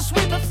smell your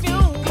sweet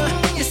perfume.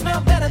 You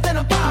smell better than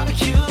a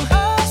barbecue.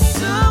 A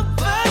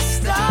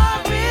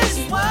superstar is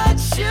what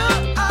you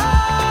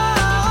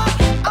are.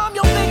 I'm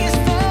your biggest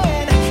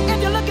fan. If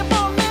you're looking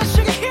for a man,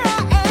 sugar, here I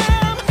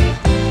am.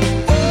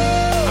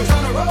 I'm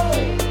tryna roll,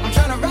 I'm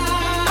tryna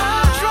ride.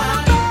 I'm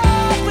tryna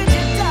roll with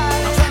you,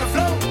 darling. I'm tryna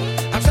float,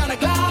 I'm tryna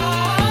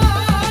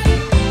glide.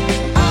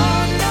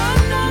 Oh no,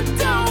 no,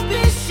 don't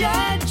be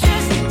shy.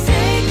 Just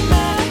take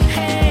my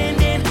hand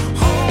and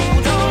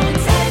hold on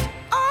tight.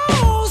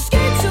 Oh,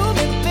 skate to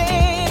me,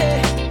 baby.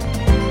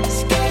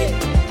 Skate,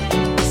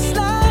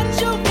 slide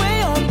your way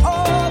on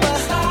over.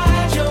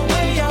 Slide your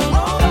way on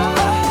over.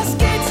 Oh,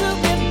 skate to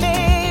me,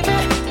 baby.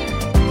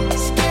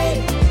 Skate,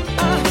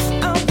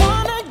 I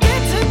wanna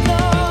get to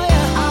know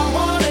ya. I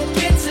wanna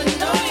get to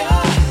know ya.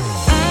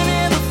 I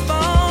never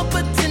fall,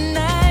 but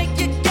tonight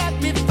you got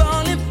me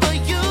falling for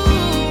you,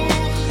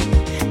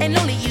 and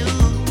only you.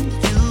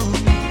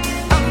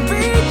 I'm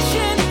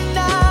reaching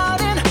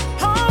out in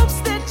hopes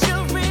that you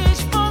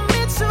reach for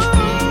me too.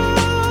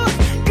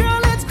 Girl,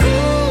 let's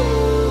groove.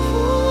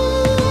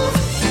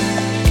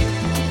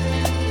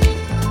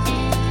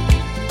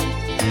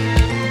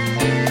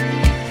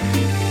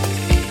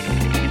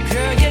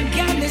 Girl, you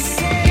got me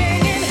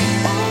singing.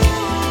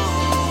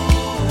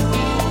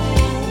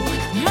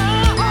 My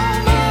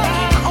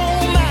oh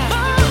my,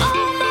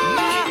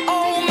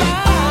 oh my.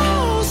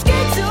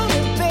 Skate to me,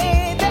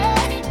 baby.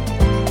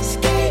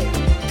 Skate,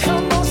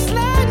 come on,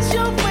 slide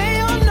your way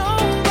on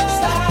over.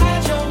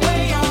 Slide your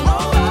way on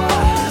over.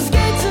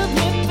 Skate to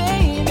me,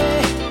 baby.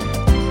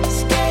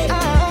 Skate, I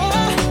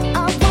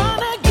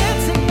wanna get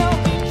to know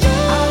you.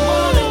 I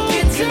wanna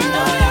get to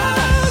know ya.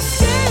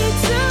 Skate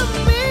to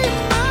me,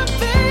 my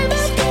baby.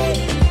 Skate,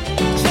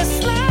 just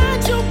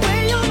slide your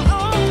way on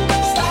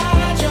over.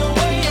 Slide your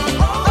way on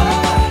over.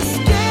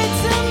 Skate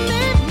to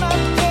me, my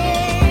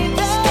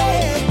baby.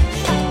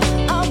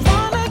 I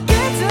wanna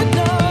get to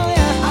know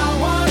ya. I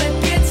wanna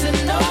get to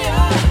know ya.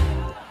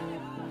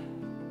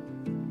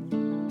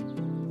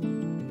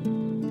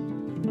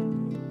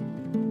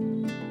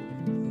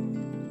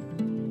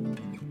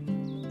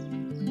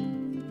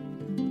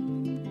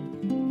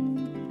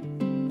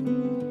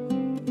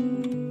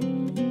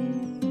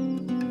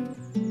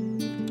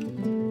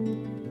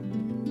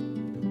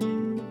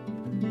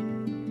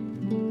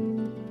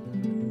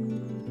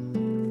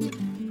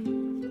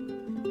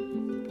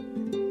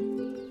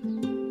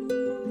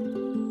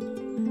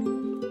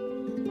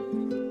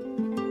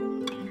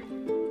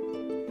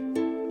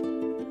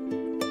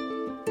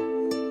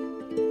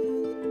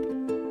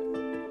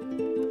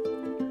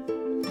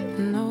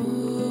 No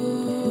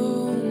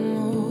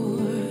more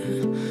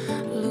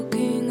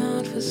looking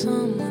out for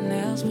someone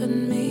else but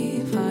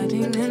me,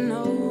 fighting an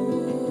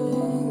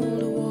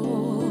old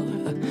war,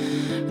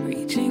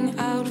 reaching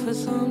out for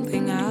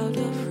something out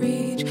of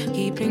reach,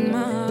 keeping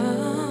my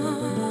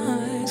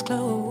eyes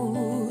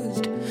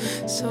closed,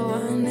 so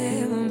I'll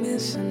never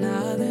miss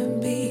another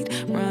beat,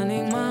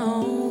 running my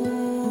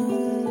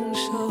own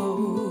show.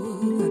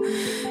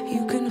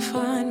 You can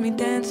find me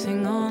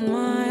dancing on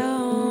my own.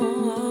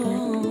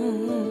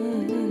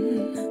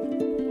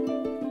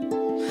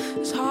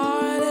 As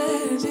hard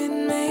as it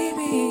may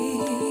be,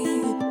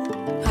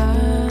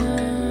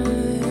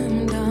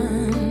 I'm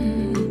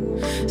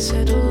done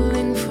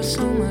settling for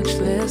so much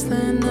less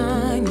than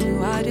I knew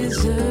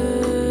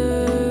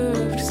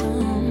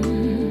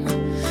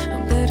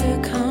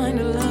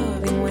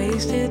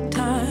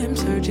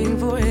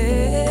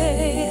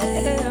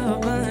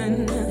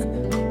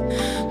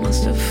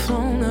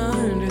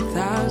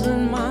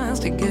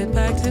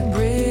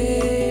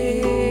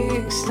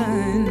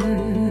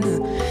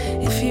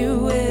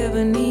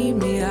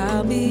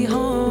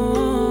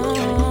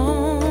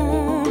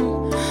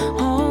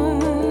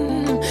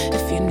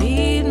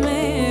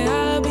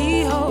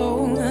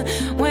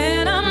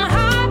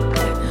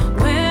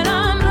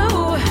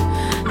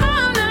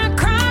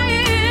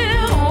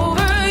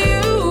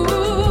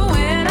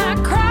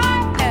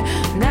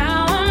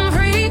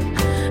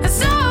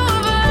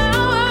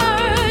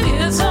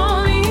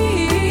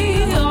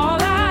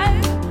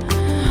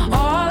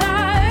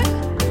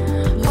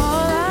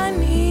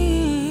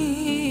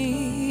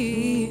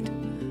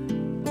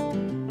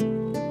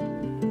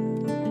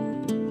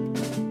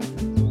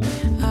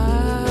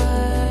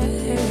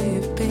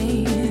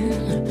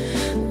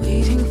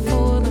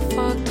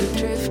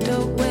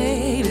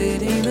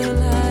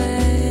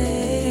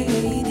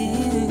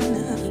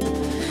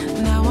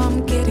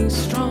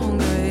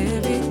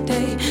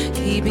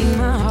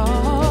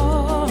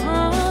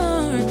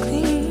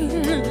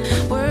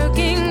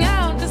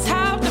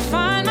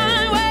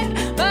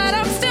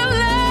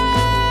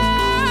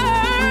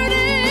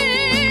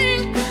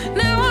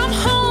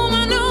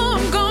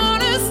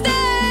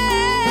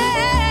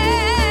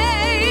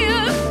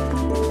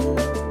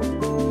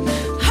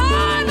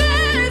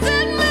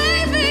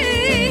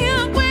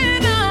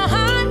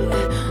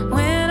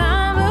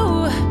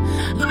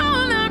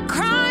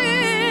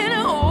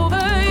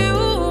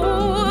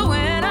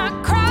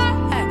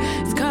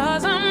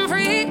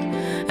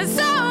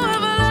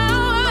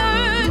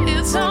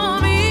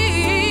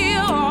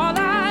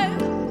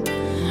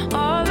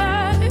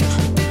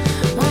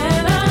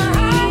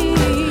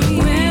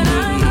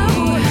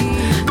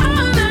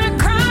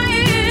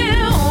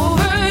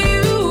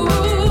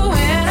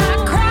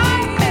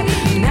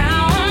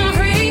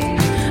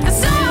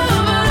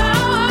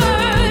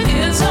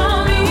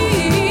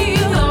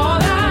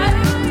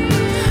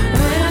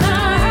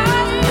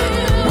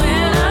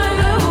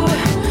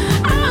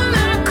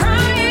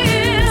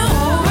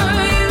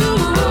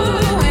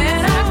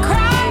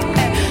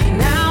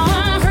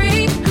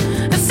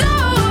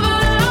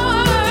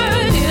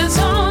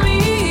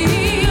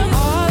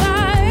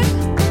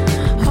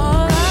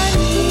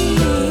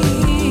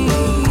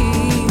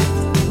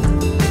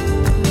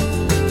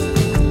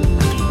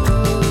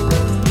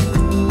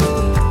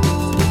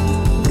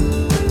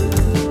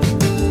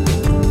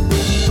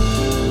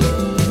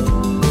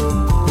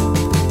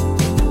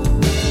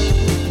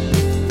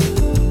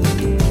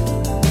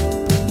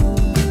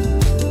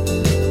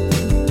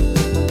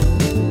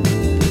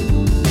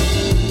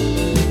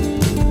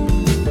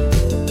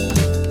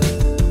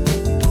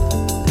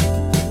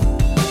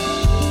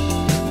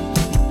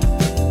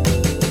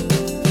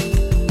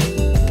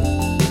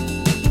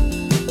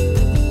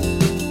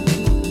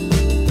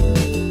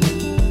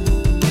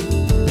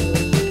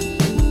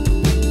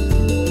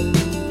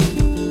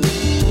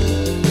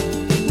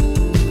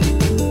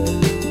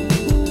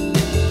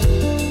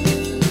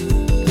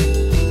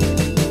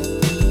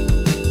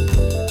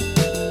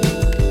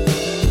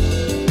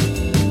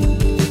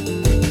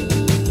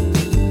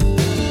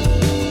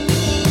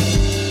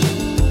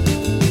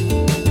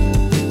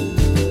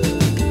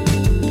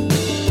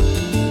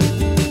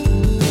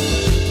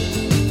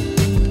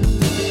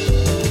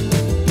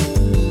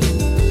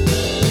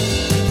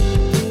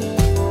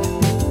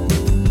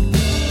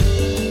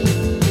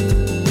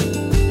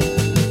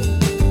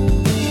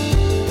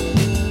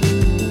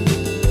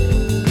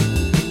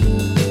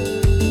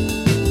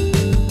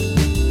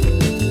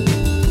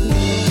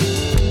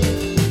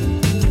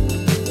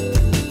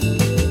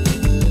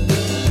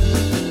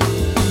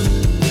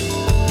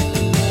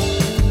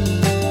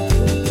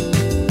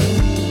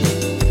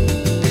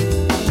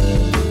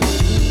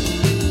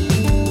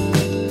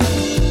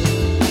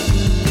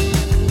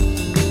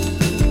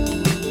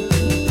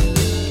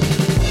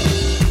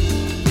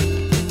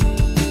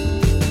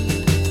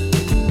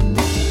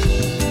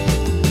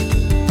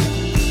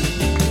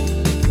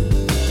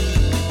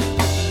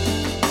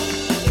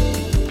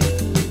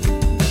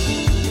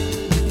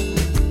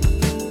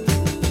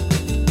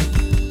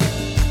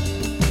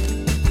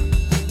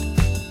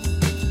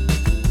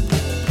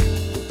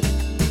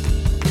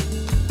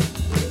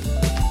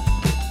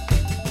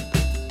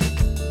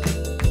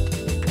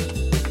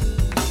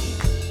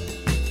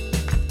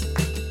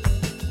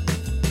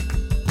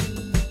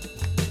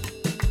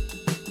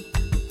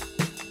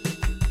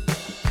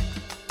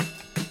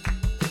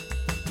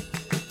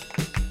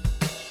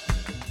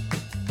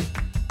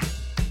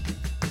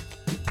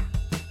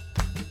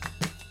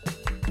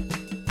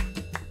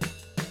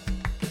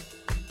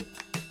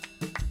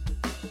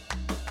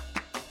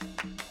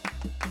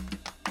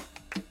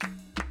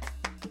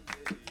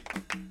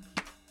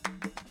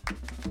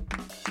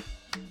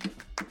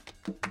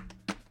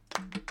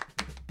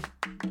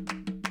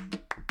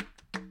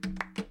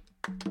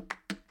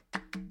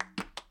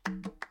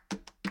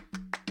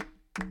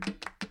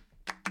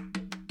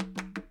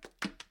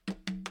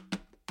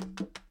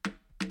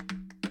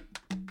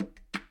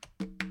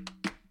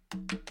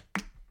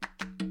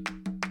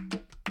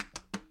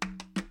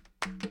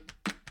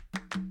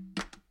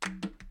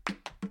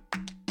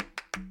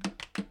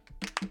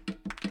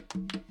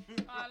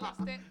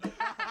lost it.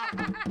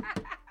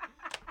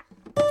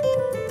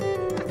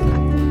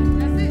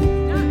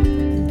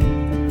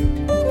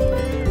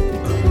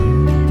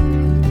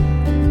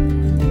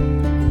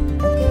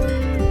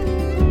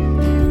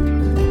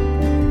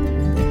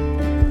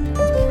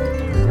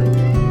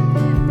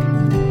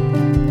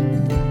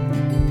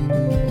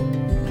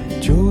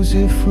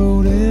 Joseph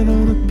rode in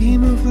on a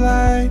beam of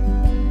light.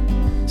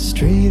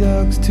 Stray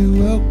dogs to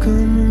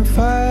welcome and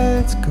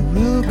fights.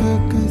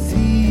 Karuga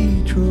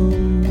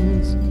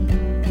cathedrals.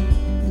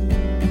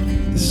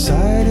 The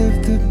sight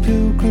of the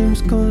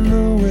pilgrims gone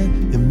nowhere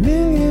in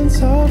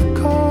millions of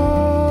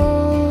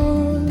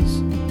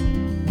cars.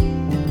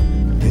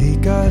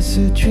 Vegas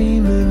a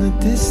dream in the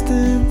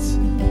distance,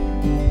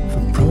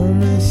 for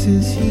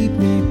promises he'd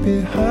made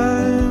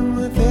behind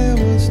where there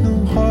was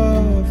no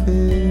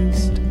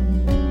harvest.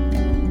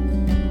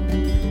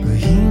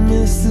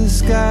 The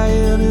sky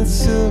and its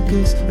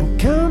circles and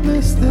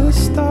countless the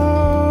stars.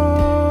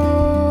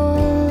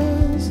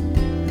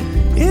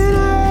 In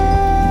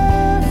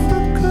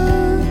Africa,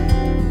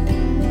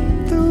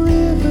 the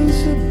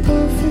rivers are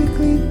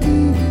perfectly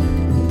deep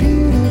and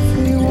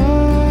beautifully wide.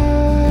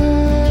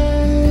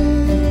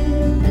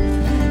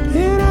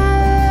 In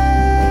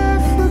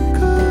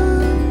Africa,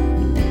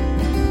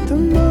 the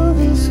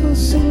mothers will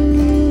sing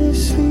you to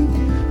sleep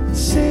and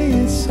say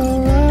it's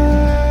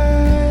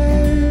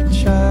alright,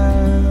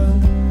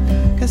 child.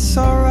 It's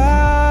alright.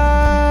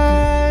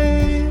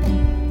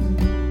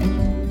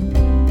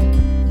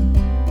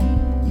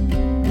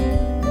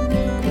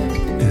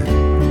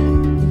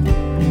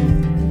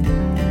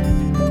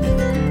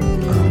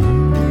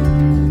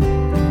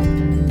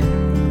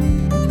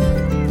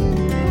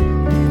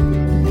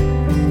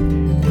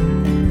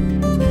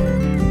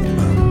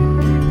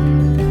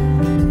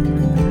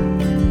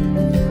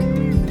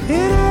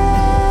 In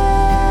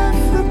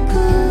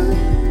Africa,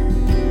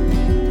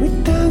 we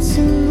dance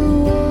in the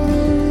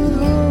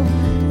water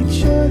and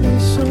each other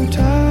so tight.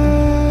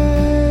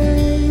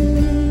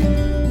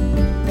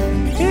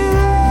 In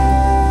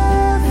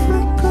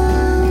Africa,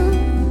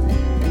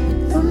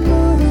 the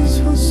mothers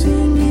will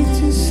sing you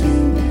to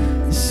sleep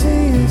and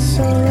say it's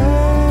alright,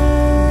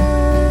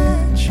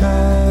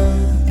 child.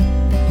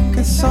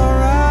 It's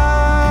alright.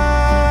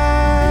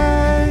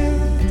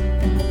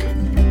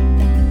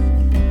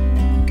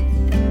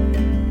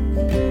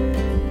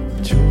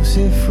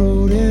 Joseph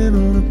rode in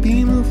on a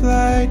beam of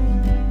light.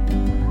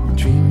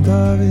 Dreamed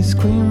of his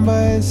queen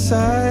by his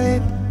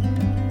side.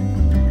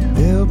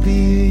 There'll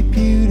be a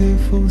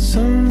beautiful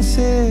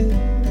sunset,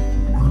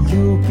 and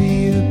you'll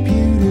be a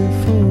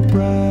beautiful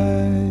bride.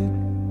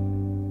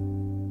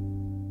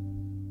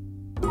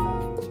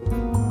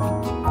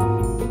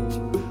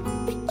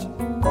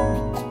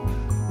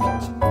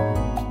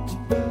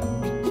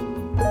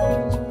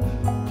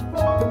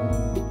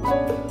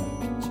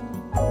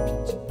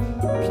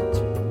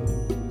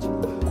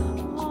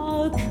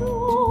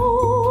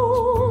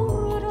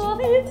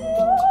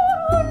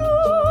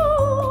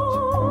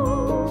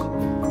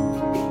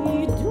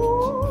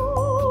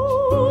 Chi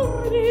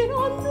dormi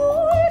non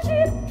dolce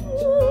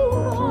tu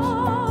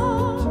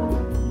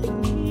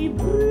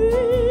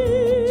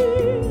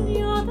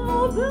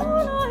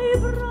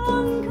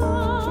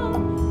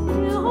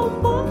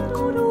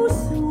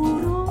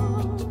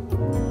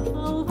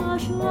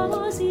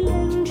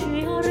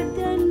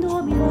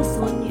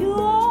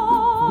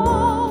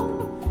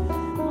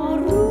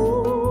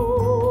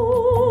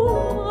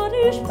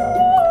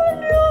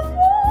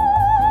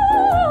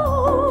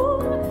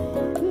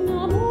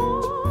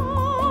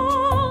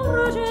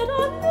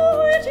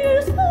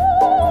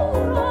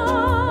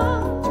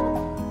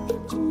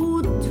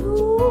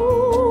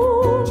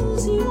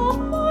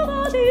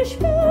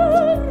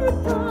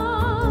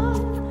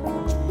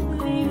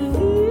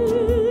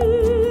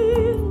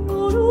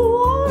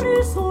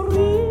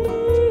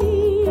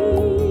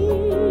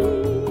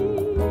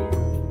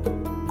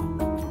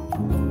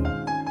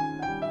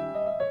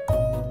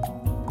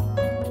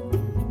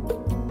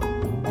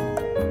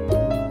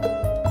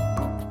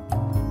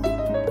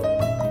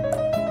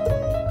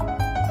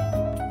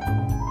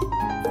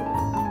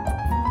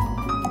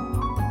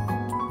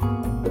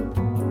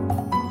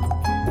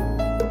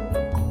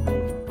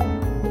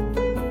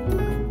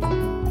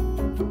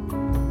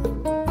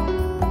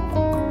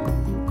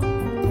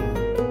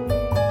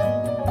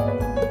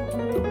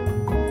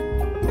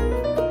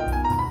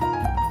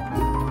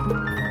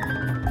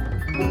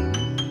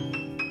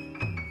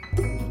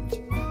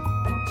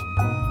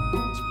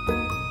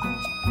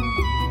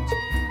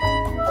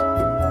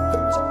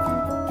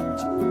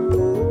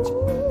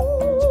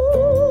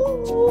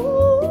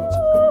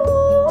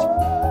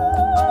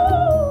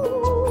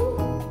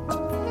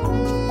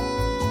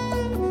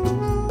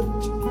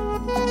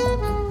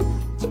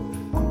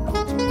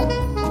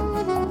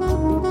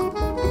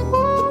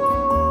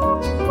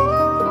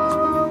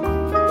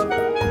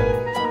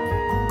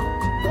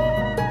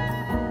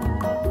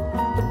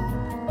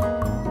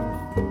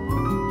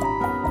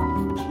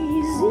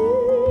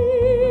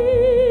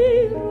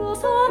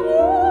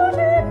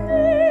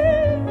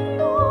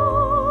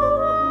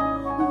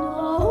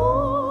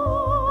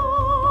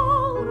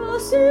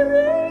serious.